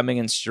co-founder, coming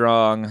in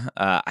strong.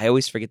 I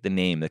always forget the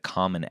name, the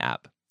Common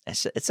App.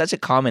 It's such a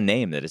common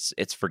name that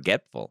it's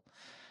forgetful.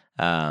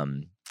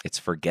 It's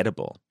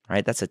forgettable,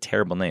 right? That's a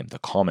terrible name, the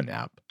Common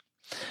App.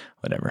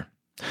 Whatever.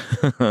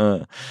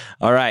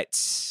 All right.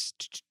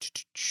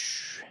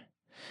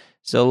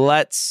 So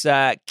let's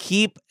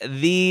keep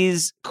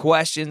these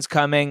questions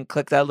coming.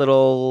 Click that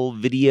little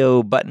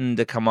video button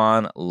to come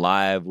on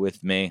live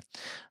with me.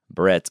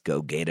 Brett,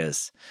 go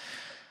Gators.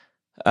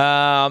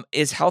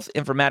 Is health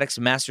informatics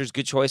master's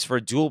good choice for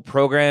a dual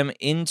program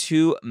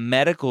into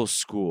medical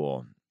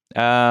school?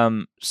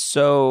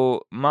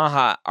 So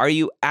Maha, are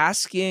you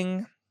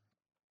asking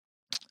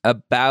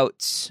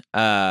about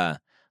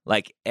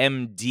like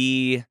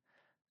MD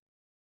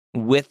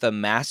with a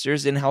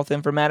master's in health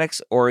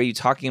informatics, or are you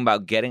talking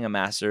about getting a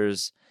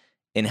master's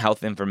in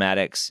health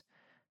informatics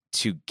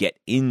to get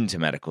into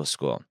medical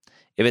school?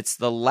 If it's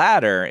the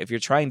latter, if you're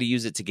trying to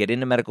use it to get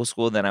into medical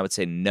school, then I would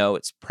say no,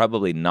 it's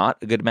probably not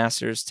a good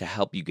master's to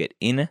help you get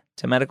into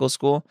medical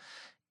school,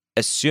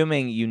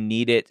 assuming you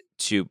need it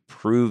to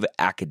prove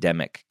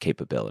academic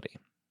capability.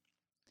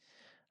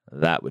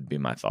 That would be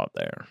my thought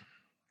there.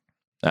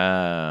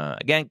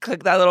 Again,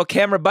 click that little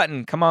camera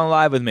button. Come on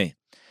live with me.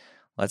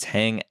 Let's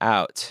hang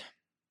out.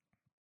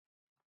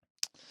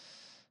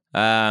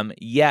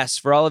 Yes,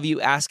 for all of you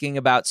asking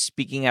about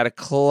speaking at a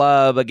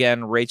club,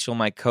 again, Rachel,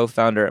 my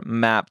co-founder at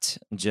Mapped,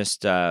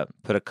 just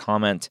put a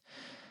comment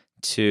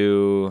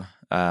to,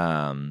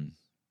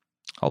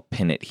 I'll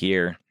pin it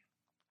here,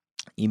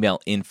 email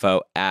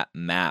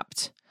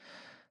info@mapped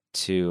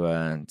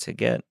to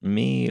get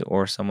me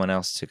or someone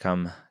else to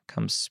come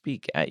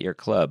speak at your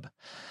club.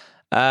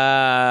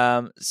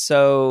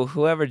 So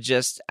whoever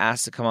just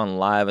asked to come on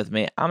live with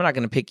me, I'm not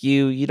going to pick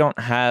you. You don't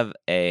have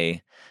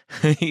a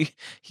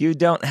you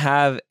don't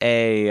have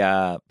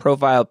a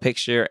profile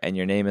picture, and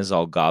your name is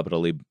all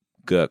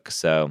gobbledygook.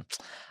 So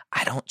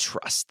I don't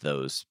trust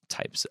those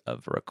types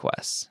of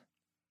requests.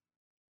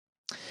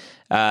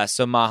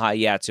 So Maha,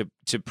 yeah,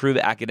 to prove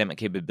academic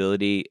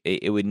capability,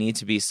 it would need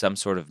to be some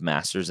sort of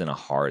master's in a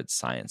hard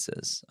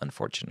sciences,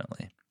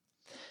 unfortunately,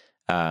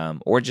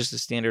 or just a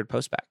standard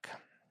postbac.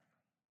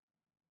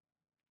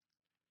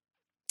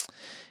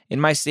 In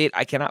my state,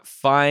 I cannot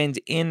find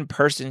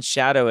in-person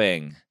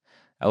shadowing.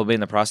 I will be in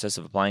the process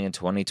of applying in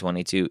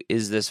 2022.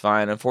 Is this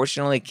fine?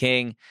 Unfortunately,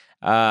 King,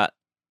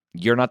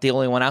 you're not the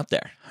only one out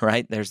there,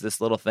 right? There's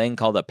this little thing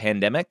called a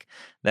pandemic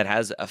that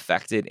has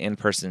affected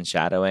in-person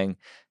shadowing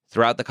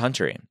throughout the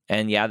country.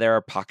 And yeah, there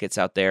are pockets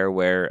out there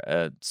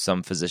where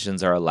some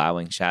physicians are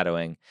allowing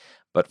shadowing,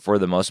 but for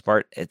the most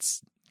part,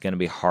 it's going to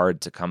be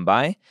hard to come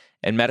by.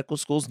 And medical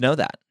schools know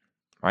that.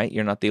 Right?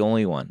 You're not the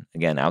only one,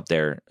 again, out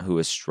there who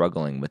is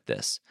struggling with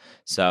this.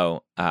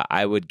 So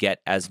I would get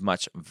as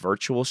much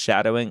virtual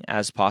shadowing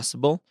as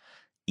possible.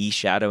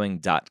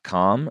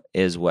 eShadowing.com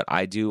is what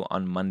I do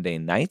on Monday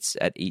nights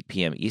at 8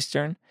 p.m.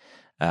 Eastern.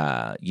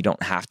 You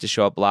don't have to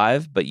show up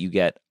live, but you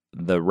get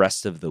the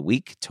rest of the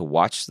week to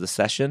watch the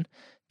session,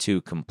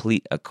 to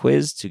complete a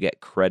quiz, to get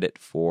credit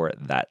for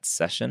that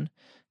session,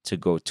 to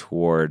go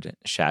toward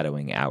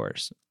shadowing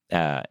hours.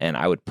 And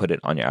I would put it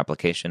on your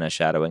application as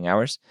shadowing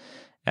hours.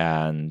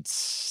 And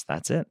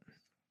that's it.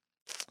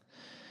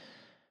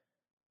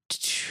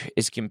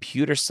 Is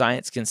computer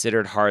science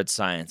considered hard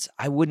science?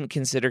 I wouldn't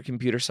consider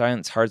computer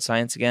science hard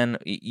science. Again,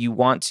 you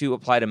want to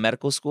apply to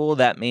medical school,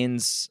 that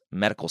means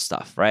medical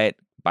stuff, right?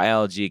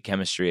 Biology,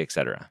 chemistry,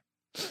 etc.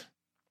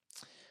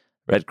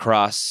 Red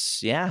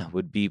Cross, yeah,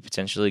 would be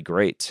potentially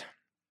great.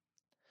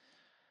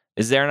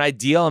 Is there an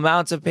ideal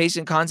amount of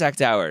patient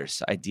contact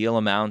hours? Ideal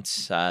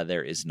amount,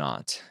 there is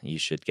not. You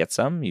should get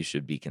some. You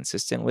should be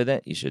consistent with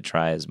it. You should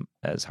try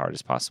as hard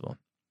as possible.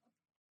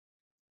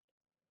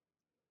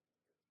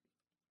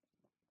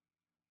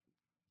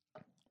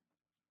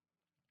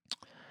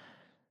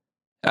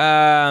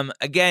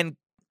 Again,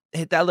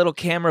 hit that little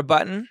camera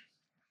button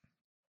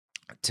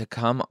to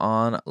come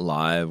on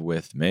live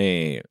with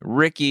me.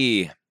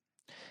 Ricky,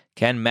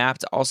 can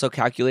Mapped also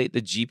calculate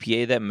the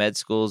GPA that med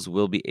schools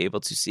will be able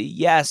to see?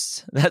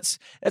 Yes, that's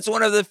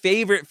one of the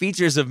favorite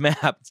features of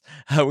Mapped.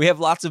 We have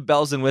lots of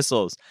bells and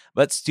whistles,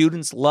 but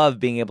students love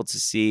being able to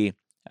see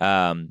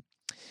how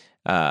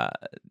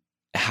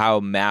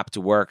Mapped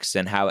works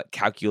and how it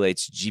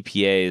calculates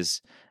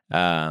GPAs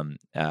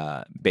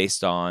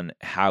based on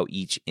how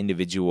each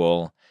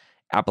individual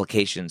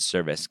application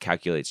service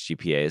calculates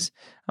GPAs.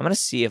 I'm going to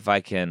see if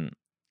I can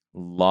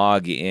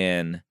log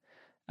in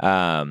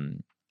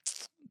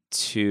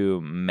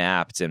to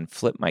Mapped and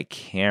flip my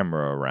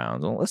camera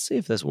around. Well, let's see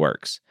if this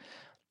works.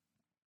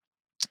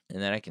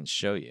 And then I can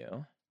show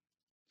you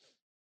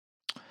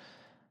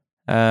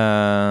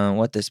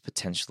what this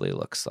potentially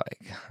looks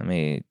like. Let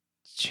me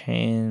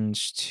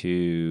change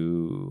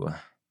to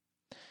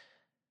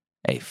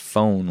a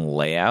phone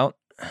layout.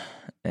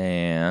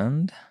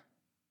 And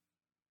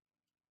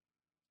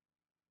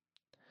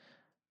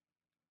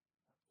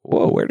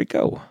whoa, where'd it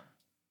go?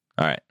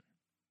 All right.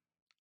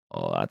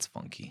 Oh, that's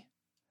funky.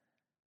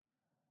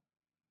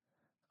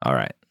 All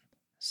right,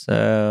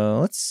 so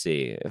let's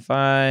see if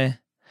I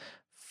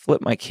flip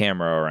my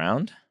camera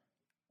around.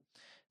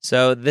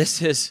 So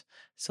this is,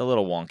 it's a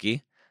little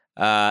wonky.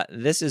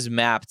 This is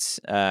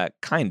mapped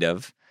kind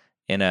of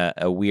in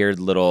a weird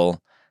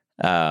little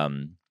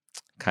kind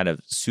of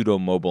pseudo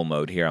mobile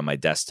mode here on my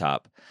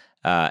desktop.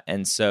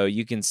 And so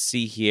you can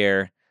see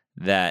here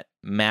that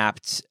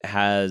Mapped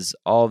has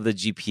all of the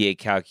GPA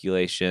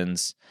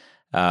calculations.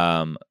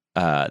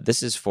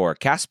 This is for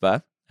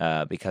CASPA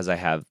because I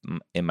have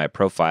in my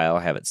profile,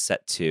 I have it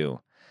set to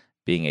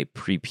being a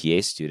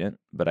pre-PA student,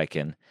 but I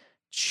can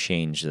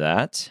change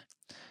that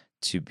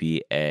to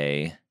be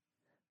a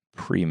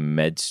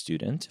pre-med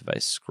student. If I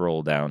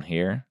scroll down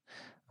here,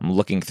 I'm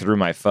looking through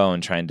my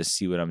phone trying to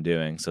see what I'm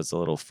doing, so it's a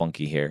little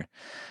funky here.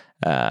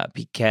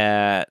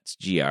 PCAT,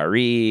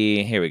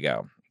 GRE, here we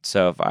go.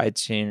 So if I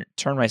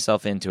turn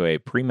myself into a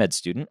pre-med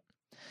student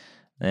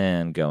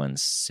and go and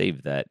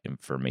save that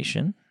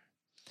information,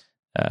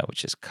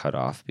 which is cut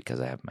off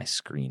because I have my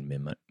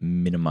screen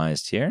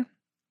minimized here.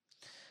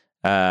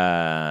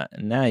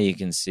 Now you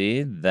can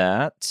see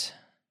that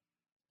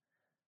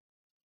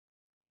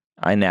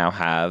I now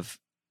have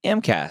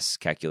AMCAS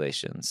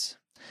calculations.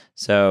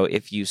 So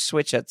if you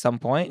switch at some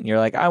point and you're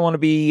like, I want to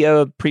be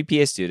a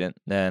pre-PA student,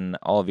 then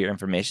all of your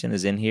information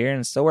is in here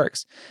and it still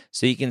works.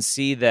 So you can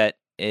see that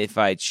if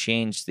I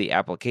change the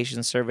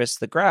application service,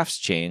 the graphs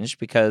change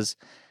because,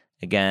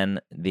 again,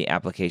 the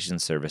application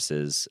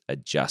services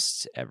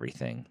adjust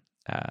everything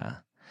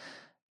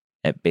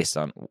based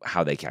on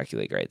how they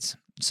calculate grades.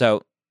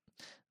 So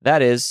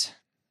that is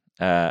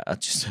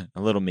just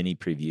a little mini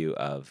preview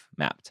of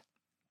Mapped.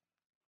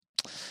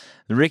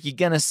 Ricky,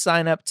 gonna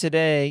sign up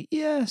today?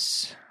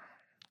 Yes.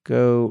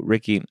 Go,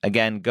 Ricky.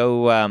 Again,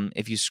 go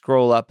if you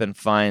scroll up and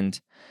find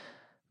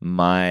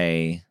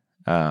my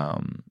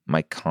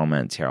my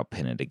comment here, I'll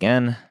pin it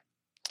again.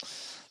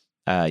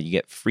 You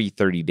get free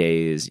 30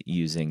 days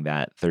using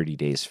that 30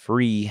 days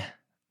free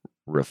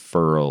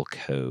referral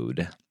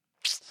code.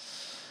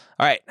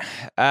 All right,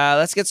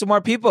 let's get some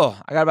more people.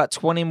 I got about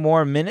 20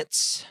 more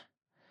minutes.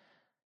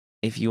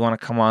 If you want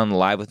to come on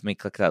live with me,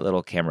 click that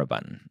little camera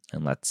button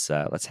and let's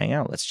hang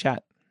out. Let's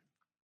chat.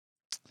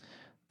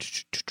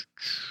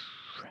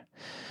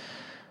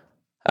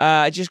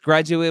 I just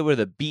graduated with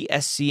a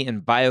BSc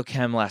in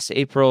biochem last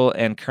April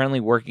and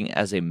currently working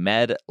as a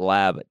med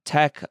lab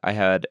tech. I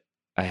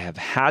have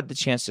had the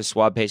chance to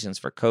swab patients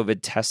for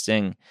COVID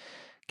testing.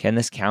 Can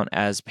this count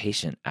as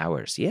patient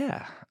hours?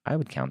 Yeah, I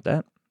would count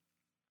that.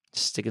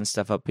 Sticking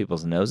stuff up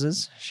people's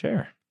noses?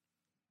 Sure.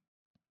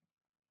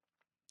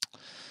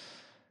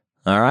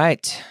 All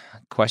right.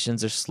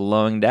 Questions are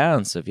slowing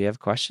down, so if you have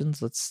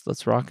questions,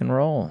 let's rock and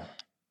roll.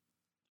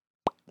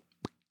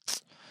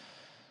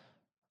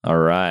 All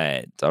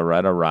right.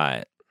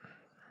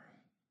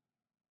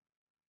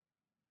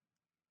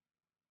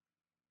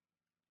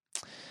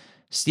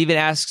 Steven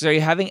asks, are you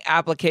having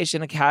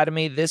Application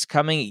Academy this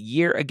coming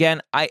year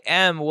again? I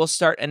am. We'll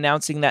start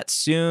announcing that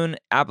soon.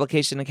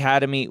 Application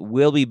Academy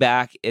will be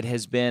back. It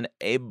has been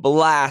a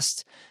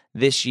blast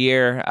this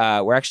year.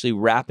 We're actually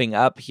wrapping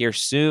up here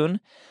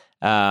soon.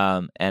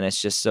 And it's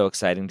just so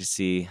exciting to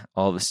see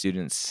all the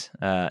students,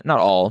 not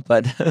all,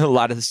 but a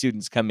lot of the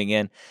students coming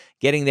in,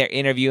 getting their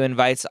interview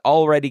invites,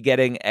 already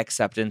getting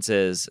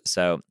acceptances.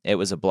 So it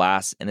was a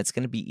blast, and it's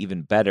going to be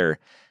even better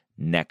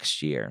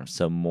next year.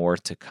 So more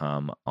to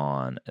come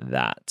on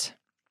that.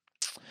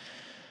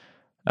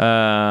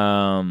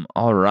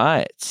 All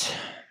right.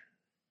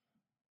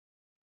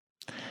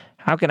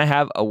 How can I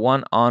have a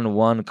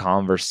one-on-one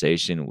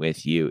conversation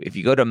with you? If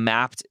you go to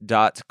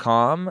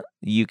mapped.com,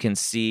 you can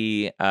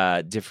see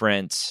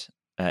different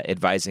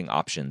advising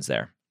options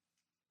there.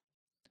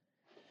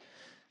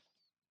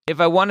 If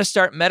I want to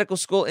start medical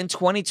school in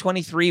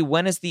 2023,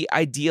 when is the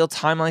ideal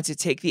timeline to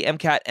take the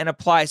MCAT and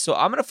apply? So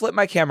I'm going to flip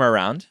my camera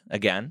around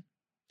again,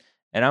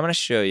 and I'm going to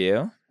show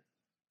you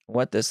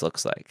what this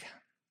looks like.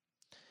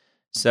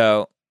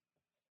 So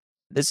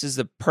this is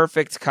the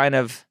perfect kind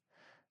of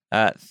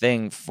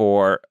thing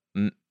for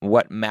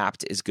what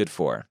Mapped is good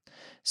for.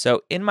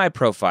 So in my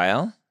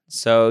profile,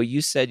 so you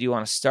said you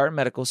want to start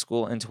medical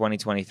school in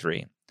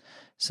 2023.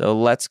 So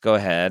let's go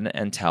ahead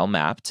and tell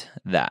Mapped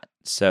that.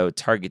 So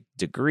target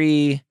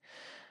degree,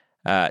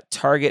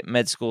 target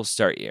med school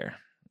start year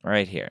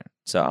right here.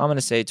 So I'm going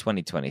to say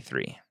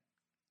 2023.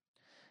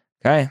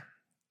 Okay.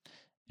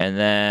 And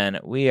then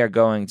we are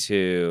going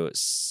to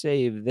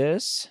save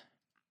this.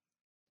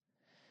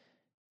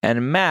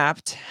 And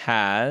Mapped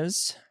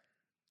has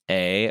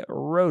a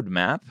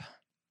roadmap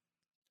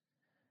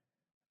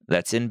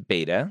that's in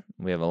beta.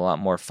 We have a lot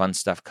more fun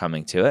stuff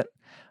coming to it.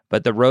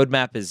 But the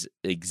roadmap is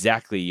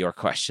exactly your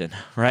question,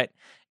 right?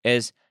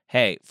 Is,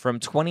 hey, from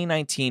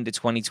 2019 to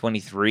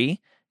 2023,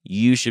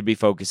 you should be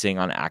focusing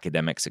on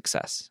academic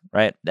success,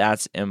 right?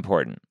 That's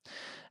important.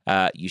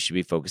 You should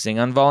be focusing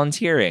on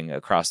volunteering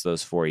across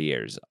those 4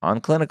 years, on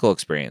clinical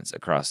experience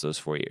across those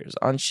 4 years,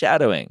 on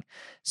shadowing.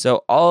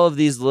 So all of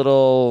these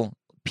little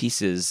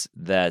pieces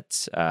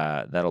that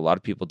a lot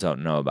of people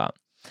don't know about.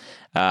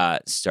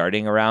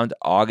 Starting around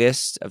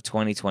August of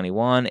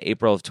 2021,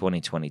 April of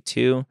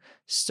 2022,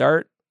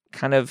 start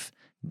kind of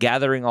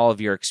gathering all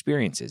of your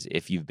experiences.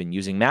 If you've been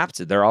using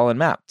Mapped, they're all in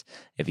Mapped.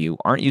 If you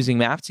aren't using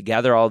Mapped,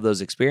 gather all of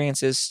those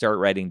experiences, start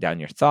writing down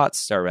your thoughts,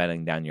 start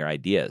writing down your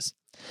ideas.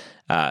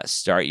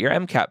 Start your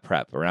MCAT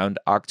prep around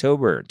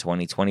October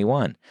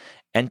 2021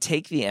 and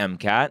take the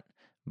MCAT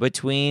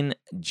between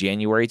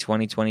January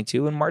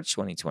 2022 and March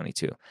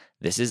 2022.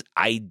 This is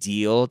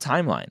ideal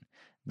timeline.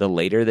 The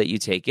later that you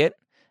take it,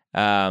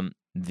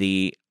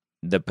 the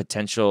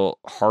potential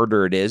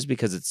harder it is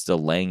because it's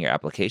delaying your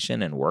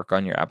application and work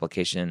on your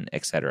application,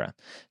 etc.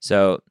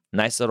 So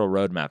nice little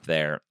roadmap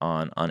there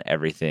on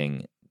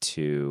everything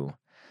to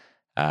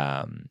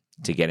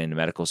get into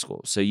medical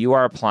school. So you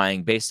are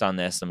applying based on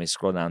this. Let me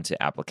scroll down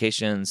to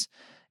applications.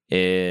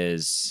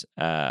 Is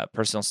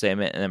personal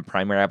statement, and then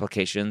primary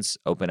applications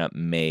open up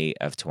May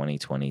of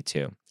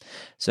 2022.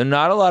 So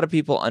not a lot of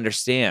people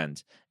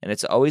understand, and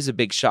it's always a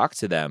big shock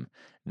to them,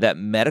 that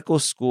medical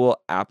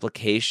school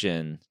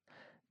application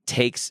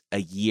takes a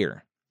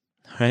year,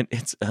 right?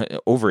 It's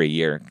over a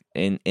year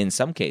in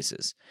some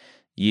cases.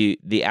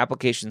 The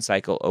application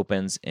cycle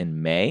opens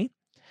in May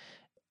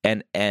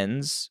and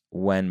ends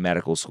when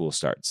medical school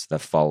starts the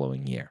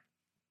following year.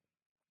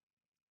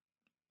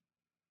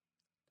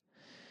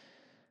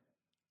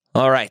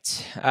 All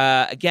right.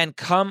 Again,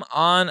 come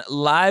on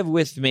live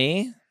with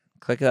me.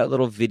 Click that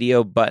little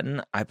video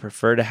button. I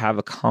prefer to have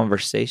a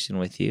conversation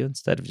with you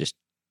instead of just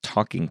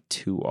talking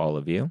to all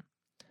of you.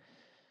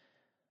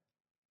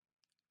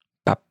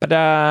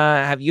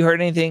 Have you heard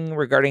anything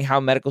regarding how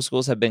medical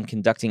schools have been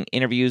conducting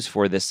interviews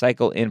for this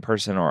cycle in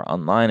person or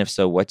online? If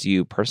so, what do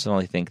you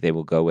personally think they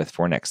will go with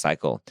for next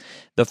cycle?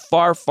 The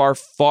far, far,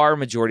 far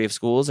majority of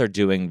schools are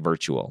doing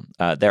virtual.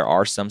 There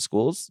are some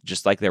schools,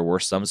 just like there were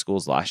some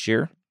schools last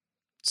year,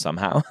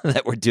 somehow,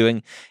 that were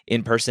doing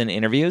in-person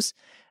interviews.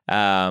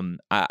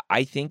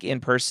 I think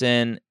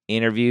in-person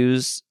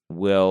interviews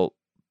will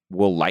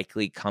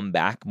likely come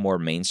back more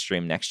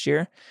mainstream next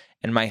year.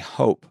 And my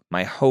hope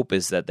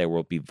is that there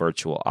will be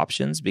virtual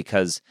options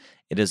because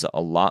it is a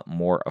lot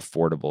more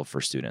affordable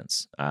for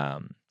students.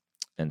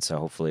 And so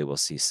hopefully we'll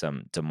see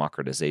some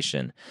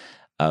democratization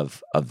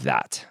of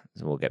that.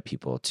 We'll get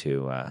people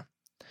to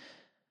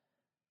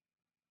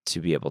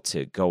be able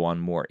to go on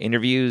more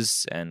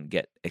interviews and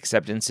get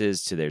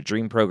acceptances to their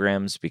dream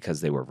programs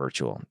because they were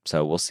virtual.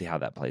 So we'll see how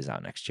that plays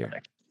out next year.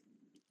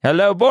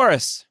 Hello,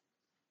 Boris.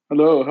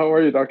 Hello, how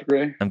are you, Dr.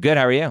 Gray? I'm good.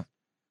 How are you?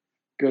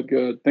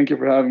 Good. Thank you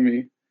for having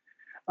me.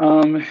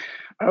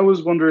 I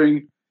was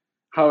wondering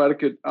how I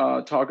could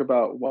talk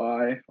about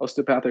why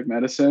osteopathic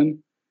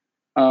medicine,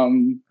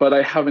 but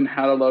I haven't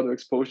had a lot of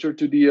exposure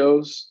to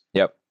DOs.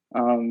 Yep.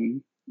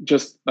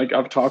 Just like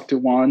I've talked to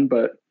one,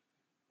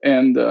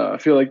 and I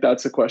feel like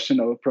that's a question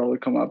that will probably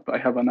come up. I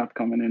have an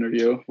upcoming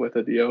interview with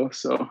a DO,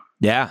 so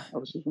yeah.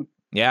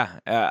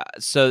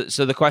 So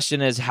the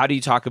question is, how do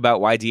you talk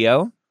about why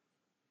DO?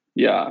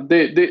 Yeah,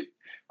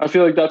 I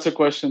feel like that's a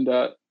question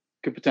that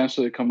could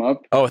potentially come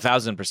up. Oh,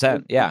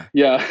 1,000%. Yeah.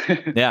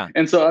 Yeah.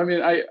 And so, I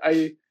mean,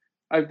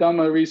 I've done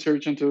my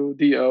research into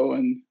DO,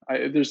 and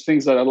there's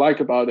things that I like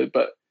about it,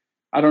 but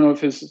I don't know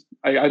if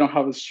I don't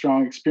have a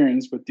strong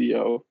experience with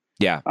DO.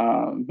 Yeah.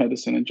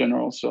 Medicine in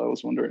general. So I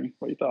was wondering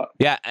what you thought.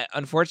 Yeah.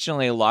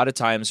 Unfortunately, a lot of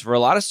times for a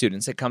lot of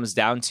students, it comes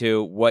down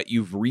to what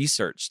you've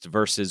researched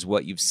versus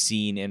what you've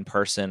seen in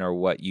person or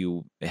what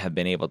you have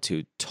been able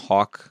to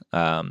talk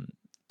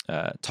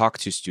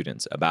to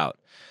students about.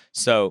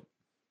 So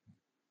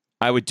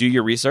I would do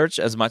your research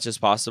as much as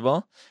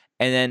possible.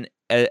 And then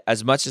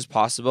as much as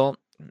possible,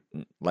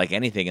 like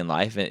anything in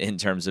life in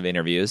terms of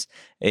interviews,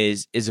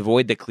 is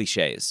avoid the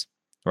cliches,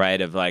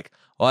 right? Of like,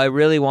 well, I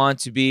really want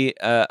to be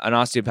an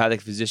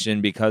osteopathic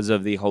physician because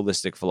of the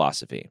holistic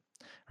philosophy,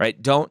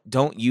 right? Don't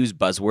use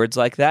buzzwords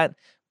like that.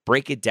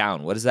 Break it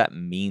down. What does that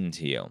mean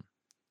to you?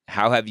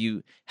 How have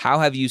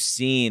you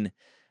seen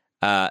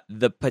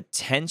the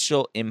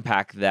potential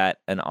impact that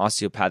an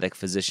osteopathic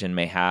physician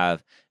may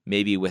have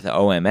maybe with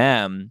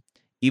OMM,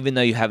 even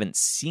though you haven't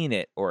seen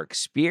it or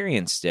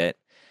experienced it?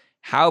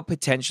 How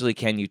potentially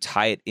can you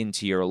tie it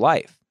into your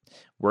life?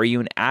 Were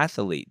you an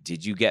athlete?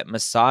 Did you get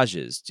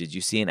massages? Did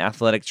you see an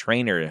athletic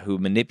trainer who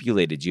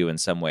manipulated you in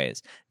some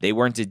ways? They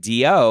weren't a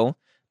DO,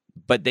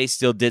 but they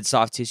still did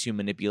soft tissue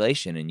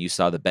manipulation, and you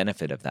saw the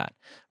benefit of that,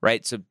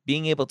 right? So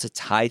being able to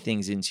tie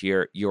things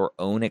into your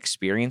own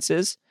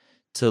experiences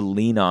to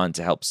lean on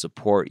to help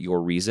support your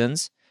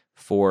reasons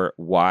for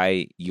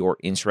why you're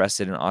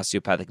interested in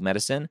osteopathic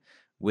medicine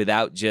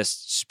without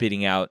just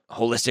spitting out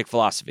holistic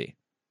philosophy.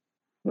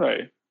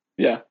 Right.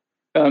 Yeah.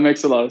 That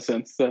makes a lot of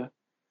sense.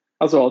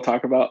 That's what I'll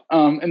talk about.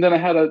 And then I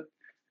had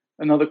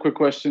another quick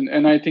question,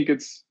 and I think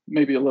it's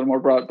maybe a little more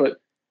broad, but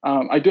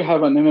I do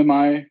have an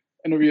MMI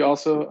interview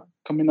also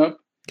coming up.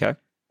 Okay.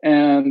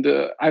 And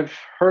I've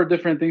heard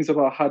different things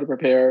about how to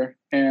prepare,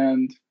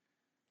 and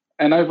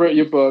I've read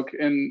your book,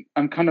 and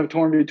I'm kind of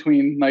torn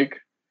between like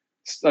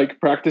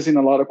practicing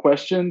a lot of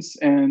questions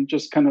and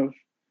just kind of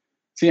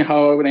seeing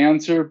how I would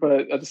answer,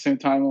 but at the same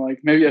time, like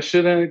maybe I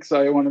shouldn't because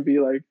I want to be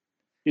like,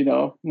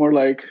 more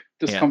like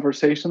just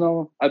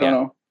conversational. I don't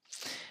know.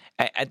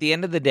 At the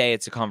end of the day,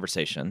 it's a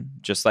conversation,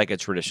 just like a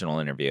traditional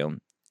interview.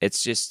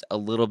 It's just a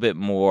little bit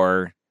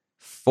more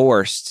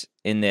forced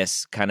in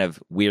this kind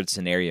of weird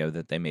scenario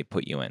that they may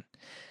put you in.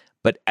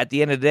 But at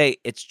the end of the day,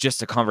 it's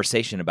just a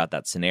conversation about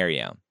that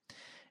scenario.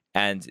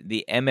 And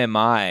the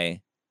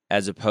MMI,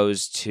 as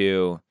opposed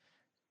to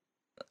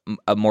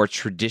a more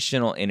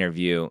traditional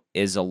interview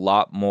is a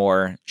lot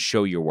more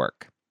show your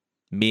work,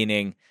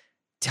 meaning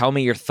tell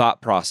me your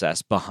thought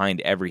process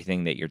behind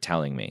everything that you're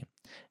telling me.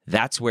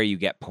 That's where you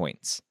get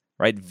points,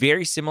 right?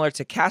 Very similar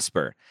to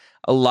Casper.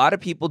 A lot of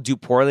people do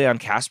poorly on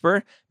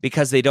Casper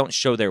because they don't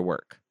show their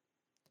work,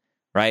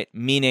 right?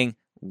 Meaning,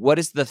 what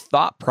is the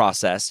thought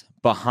process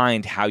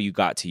behind how you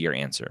got to your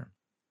answer?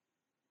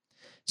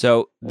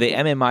 So the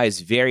MMI is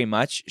very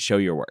much show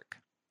your work.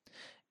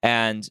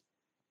 And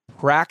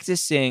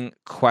practicing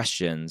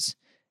questions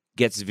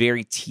gets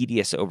very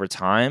tedious over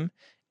time.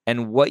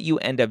 And what you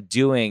end up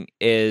doing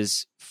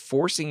is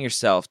forcing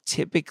yourself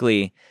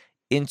typically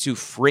into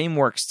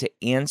frameworks to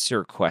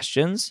answer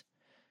questions,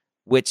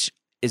 which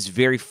is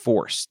very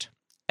forced.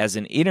 As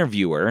an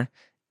interviewer,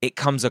 it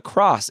comes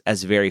across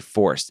as very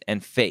forced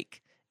and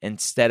fake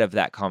instead of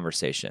that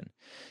conversation.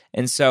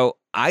 And so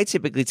I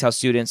typically tell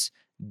students,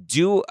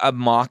 do a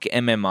mock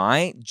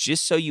MMI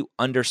just so you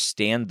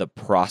understand the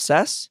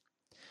process.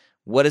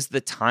 What is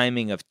the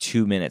timing of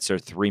 2 minutes or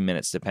 3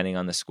 minutes, depending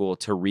on the school,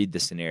 to read the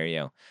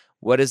scenario?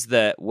 What does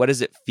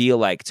it feel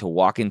like to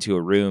walk into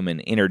a room and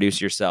introduce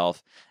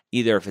yourself,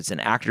 either if it's an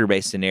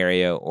actor-based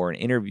scenario or an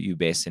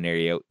interview-based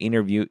scenario,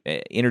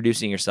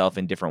 introducing yourself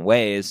in different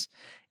ways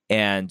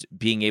and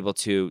being able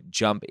to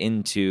jump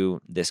into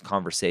this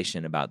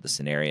conversation about the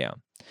scenario.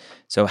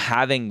 So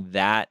having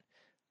that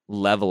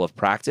level of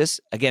practice,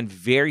 again,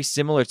 very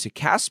similar to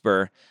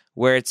Casper,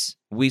 where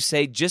we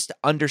say just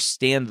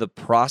understand the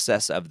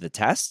process of the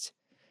test,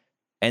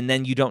 and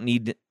then you don't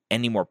need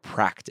any more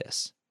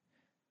practice.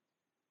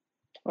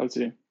 I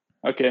see.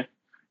 Okay.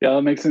 Yeah,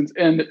 that makes sense.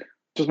 And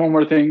just one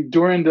more thing.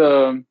 During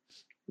the,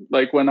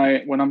 like when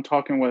I'm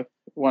talking with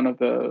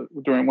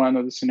during one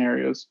of the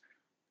scenarios,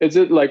 is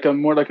it like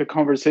more like a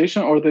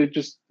conversation, or they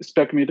just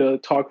expect me to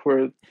talk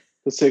for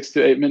the 6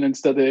 to 8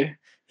 minutes that they...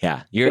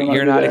 Yeah,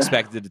 you're not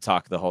expected to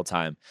talk the whole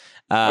time.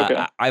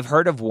 Okay. I've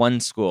heard of one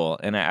school,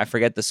 and I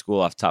forget the school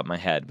off the top of my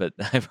head, but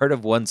I've heard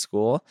of one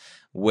school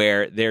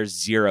where there's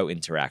zero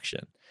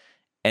interaction.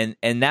 And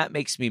that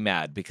makes me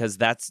mad, because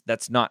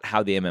that's not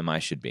how the MMI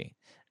should be.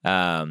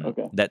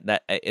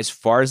 That as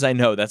far as I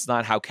know, that's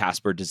not how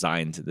Casper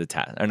designed the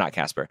test, or not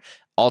Casper,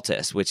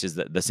 Altus, which is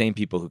the same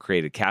people who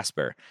created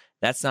Casper.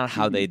 That's not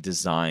how they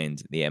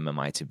designed the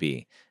MMI to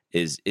be.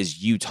 Is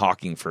you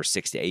talking for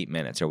 6 to 8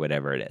 minutes or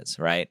whatever it is,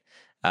 right?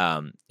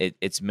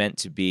 It's meant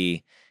to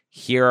be,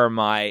 here are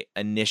my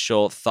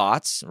initial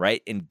thoughts,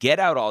 right? And get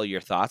out all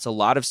your thoughts. A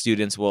lot of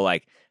students will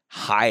like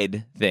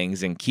hide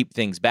things and keep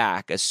things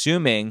back,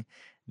 assuming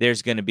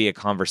there's going to be a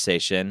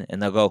conversation,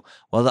 and they'll go,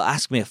 well, they'll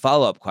ask me a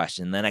follow-up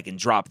question, then I can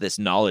drop this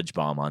knowledge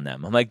bomb on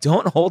them. I'm like,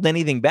 don't hold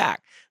anything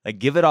back. Like,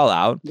 give it all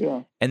out,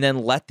 and then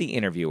let the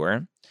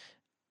interviewer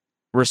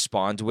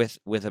respond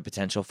with a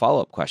potential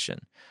follow-up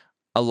question.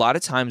 A lot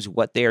of times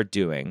what they are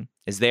doing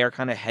is they are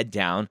kind of head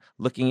down,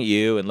 looking at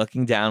you and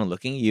looking down and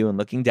looking at you and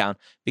looking down,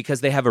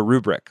 because they have a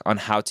rubric on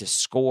how to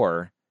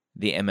score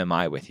the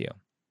MMI with you.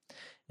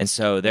 And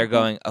so they're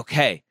going,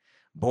 okay,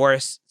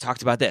 Boris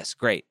talked about this.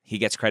 Great. He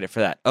gets credit for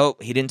that. Oh,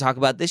 he didn't talk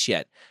about this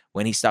yet.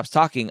 When he stops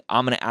talking,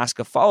 I'm going to ask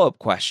a follow-up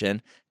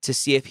question to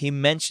see if he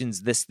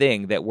mentions this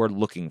thing that we're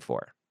looking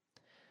for.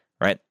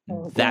 Right?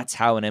 That's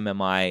how an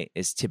MMI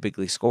is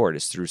typically scored,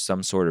 is through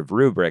some sort of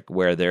rubric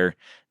where they're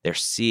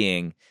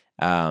seeing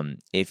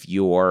if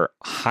you're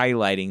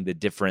highlighting the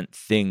different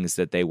things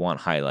that they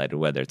want highlighted,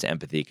 whether it's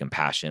empathy,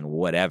 compassion,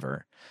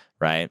 whatever,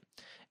 right?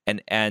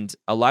 And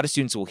a lot of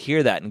students will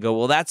hear that and go,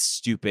 well, that's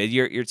stupid.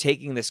 You're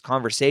taking this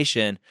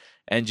conversation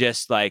and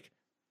just like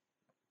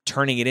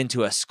turning it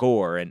into a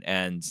score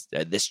and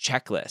this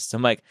checklist.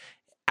 I'm like,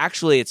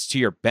 actually, it's to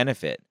your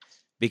benefit,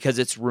 because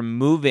it's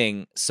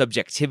removing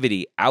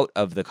subjectivity out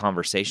of the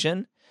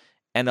conversation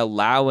and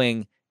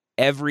allowing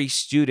every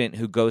student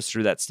who goes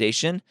through that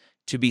station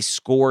to be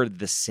scored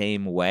the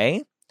same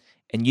way.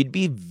 And you'd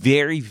be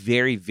very,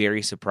 very,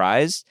 very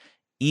surprised,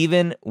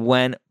 even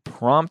when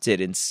prompted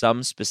in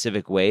some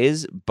specific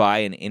ways by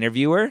an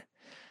interviewer,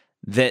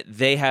 that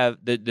they have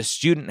the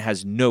student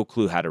has no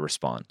clue how to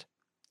respond,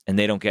 and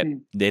they don't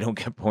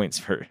get points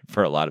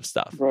for a lot of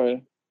stuff.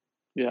 Right.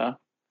 Yeah.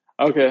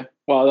 Okay.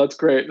 Wow, that's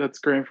great. That's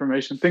great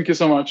information. Thank you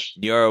so much.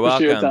 You're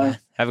welcome.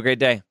 Have a great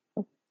day.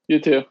 You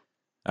too.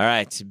 All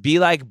right. Be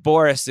like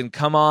Boris and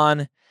come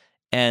on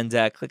and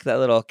click that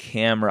little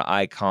camera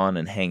icon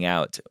and hang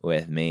out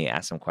with me.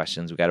 Ask some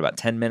questions. We got about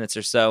 10 minutes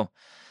or so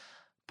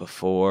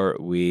before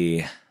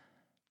we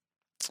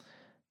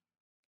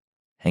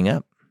hang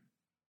up.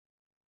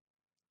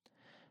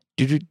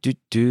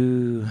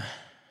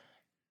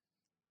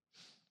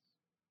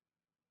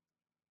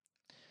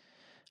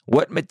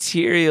 What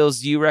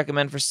materials do you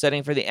recommend for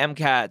studying for the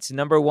MCAT?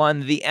 Number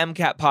 1, the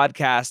MCAT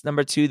podcast.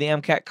 Number 2, the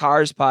MCAT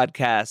Cars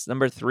podcast.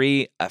 Number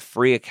 3, a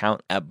free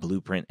account at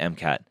Blueprint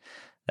MCAT.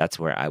 That's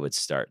where I would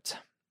start.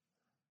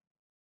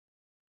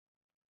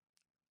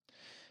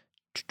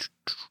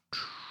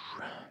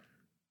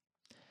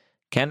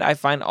 Can I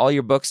find all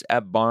your books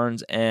at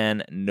Barnes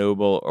and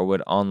Noble, or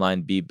would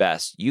online be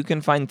best? You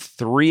can find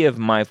 3 of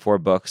my 4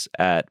 books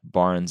at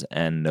Barnes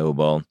and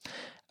Noble.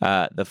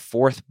 The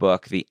fourth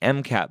book, the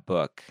MCAT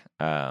book,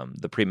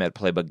 the Premed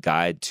Playbook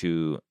Guide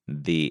to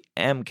the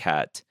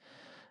MCAT,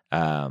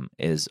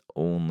 is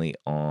only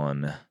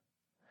on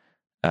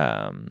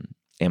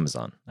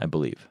Amazon, I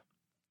believe.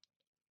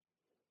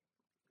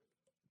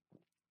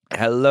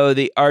 Hello,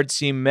 the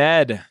Artsy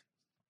Med.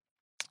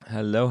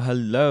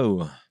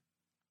 Hello.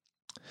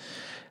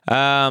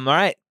 All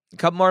right, a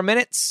couple more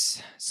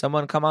minutes.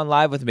 Someone come on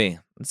live with me.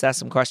 Let's ask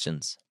some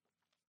questions.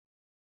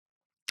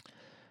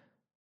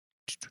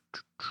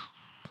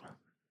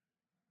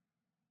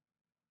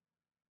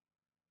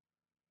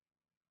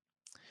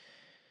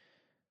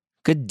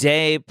 Good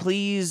day,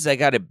 please. I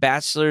got a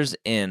bachelor's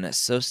in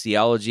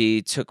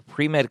sociology, took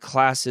pre-med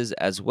classes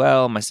as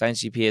well. My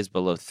science GPA is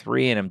below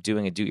 3, and I'm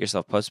doing a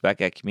do-it-yourself postbac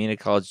at community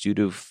college due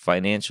to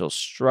financial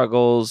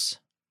struggles.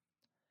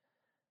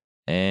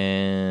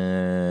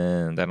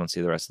 And I don't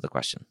see the rest of the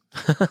question.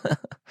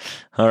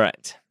 All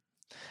right.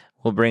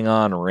 We'll bring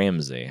on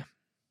Ramsey.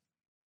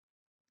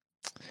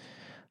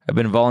 I've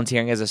been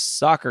volunteering as a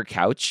soccer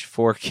coach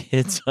for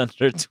kids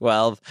under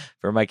 12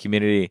 for my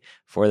community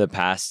for the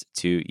past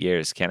 2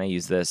 years. Can I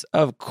use this?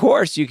 Of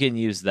course you can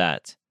use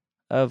that.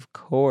 Of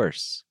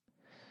course.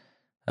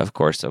 I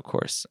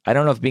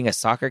don't know if being a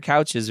soccer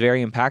coach is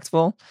very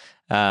impactful.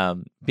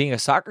 Being a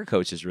soccer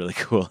coach is really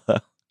cool,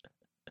 though.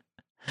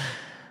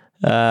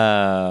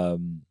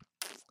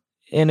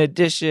 In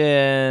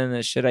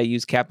addition, should I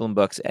use Kaplan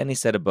books? Any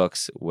set of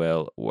books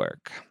will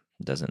work.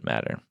 Doesn't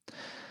matter.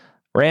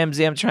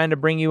 Ramsey, I'm trying to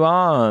bring you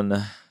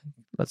on.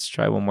 Let's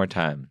try one more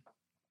time.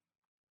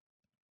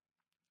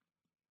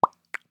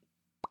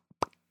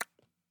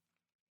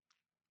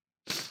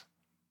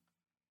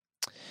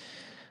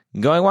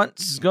 Going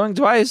once, going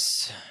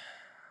twice.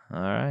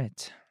 All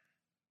right.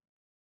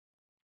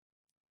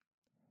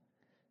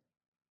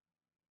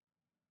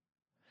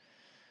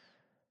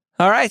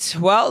 All right.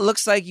 Well, it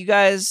looks like you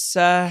guys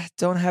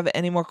don't have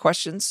any more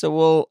questions, so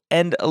we'll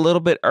end a little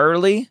bit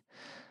early.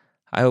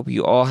 I hope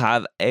you all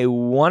have a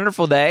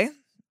wonderful day.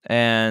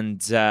 And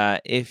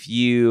if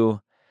you,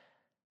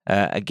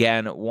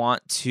 again,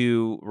 want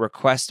to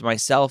request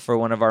myself or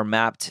one of our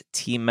Mapped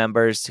team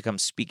members to come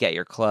speak at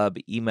your club,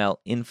 email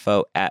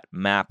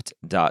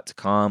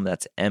info@mapped.com.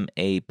 That's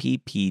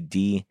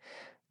mappd.com.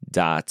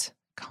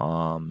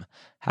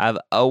 Have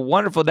a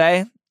wonderful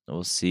day.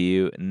 We'll see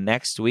you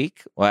next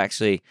week. Well,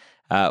 actually,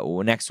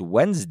 next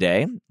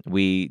Wednesday,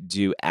 we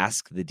do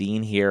Ask the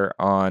Dean here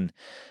on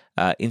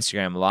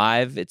Instagram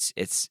Live.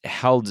 It's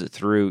held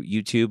through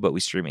YouTube, but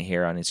we stream it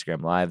here on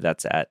Instagram Live.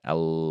 That's at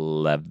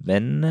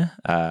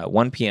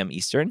 1 p.m.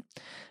 Eastern.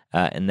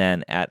 And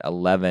then at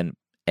 11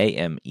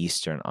 a.m.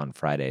 Eastern on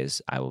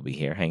Fridays, I will be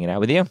here hanging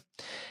out with you.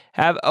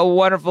 Have a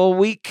wonderful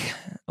week,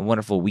 a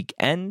wonderful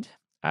weekend.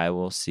 I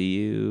will see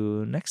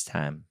you next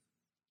time.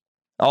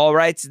 All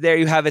right, there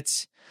you have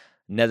it.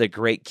 Another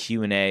great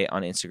Q&A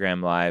on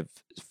Instagram Live.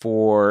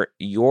 For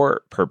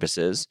your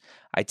purposes,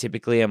 I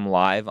typically am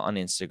live on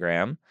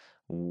Instagram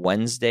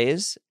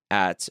Wednesdays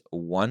at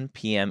 1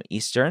 p.m.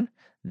 Eastern.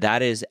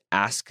 That is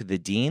Ask the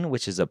Dean,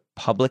 which is a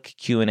public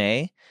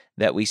Q&A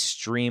that we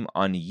stream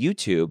on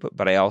YouTube,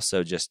 but I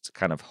also just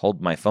kind of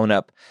hold my phone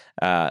up,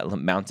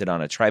 mounted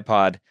on a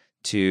tripod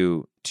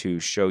to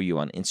show you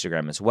on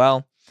Instagram as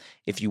well.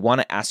 If you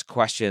want to ask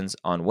questions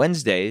on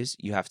Wednesdays,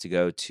 you have to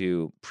go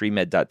to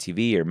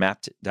premed.tv or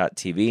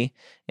mapped.tv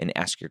and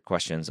ask your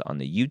questions on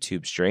the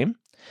YouTube stream.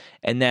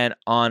 And then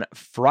on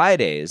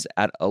Fridays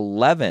at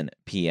 11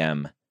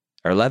 p.m.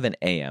 or 11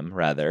 a.m.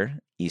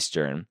 rather,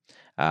 Eastern,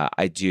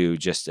 I do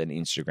just an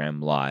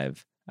Instagram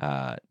Live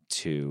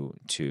to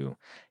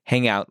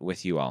hang out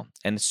with you all.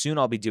 And soon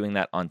I'll be doing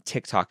that on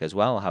TikTok as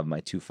well. I'll have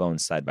my two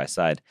phones side by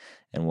side,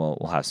 and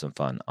we'll have some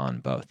fun on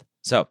both.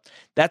 So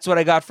that's what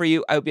I got for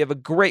you. I hope you have a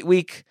great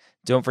week.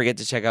 Don't forget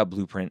to check out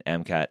Blueprint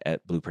MCAT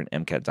at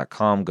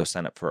blueprintmcat.com. Go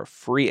sign up for a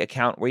free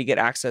account where you get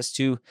access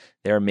to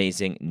their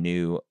amazing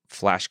new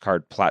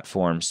flashcard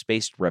platform,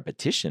 spaced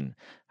repetition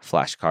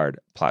flashcard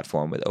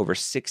platform with over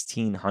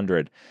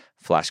 1,600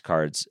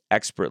 flashcards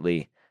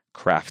expertly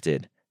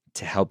crafted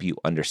to help you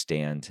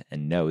understand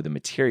and know the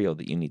material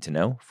that you need to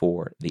know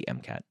for the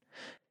MCAT.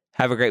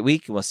 Have a great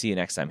week, and we'll see you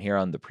next time here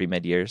on the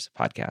Premed Years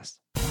podcast.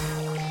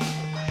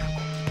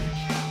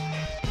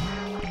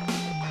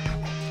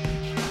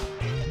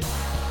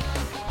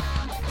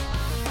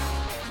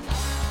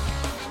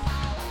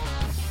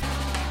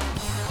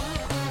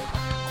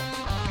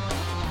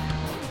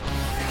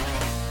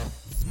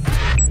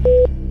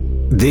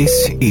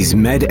 This is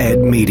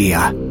MedEd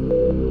Media.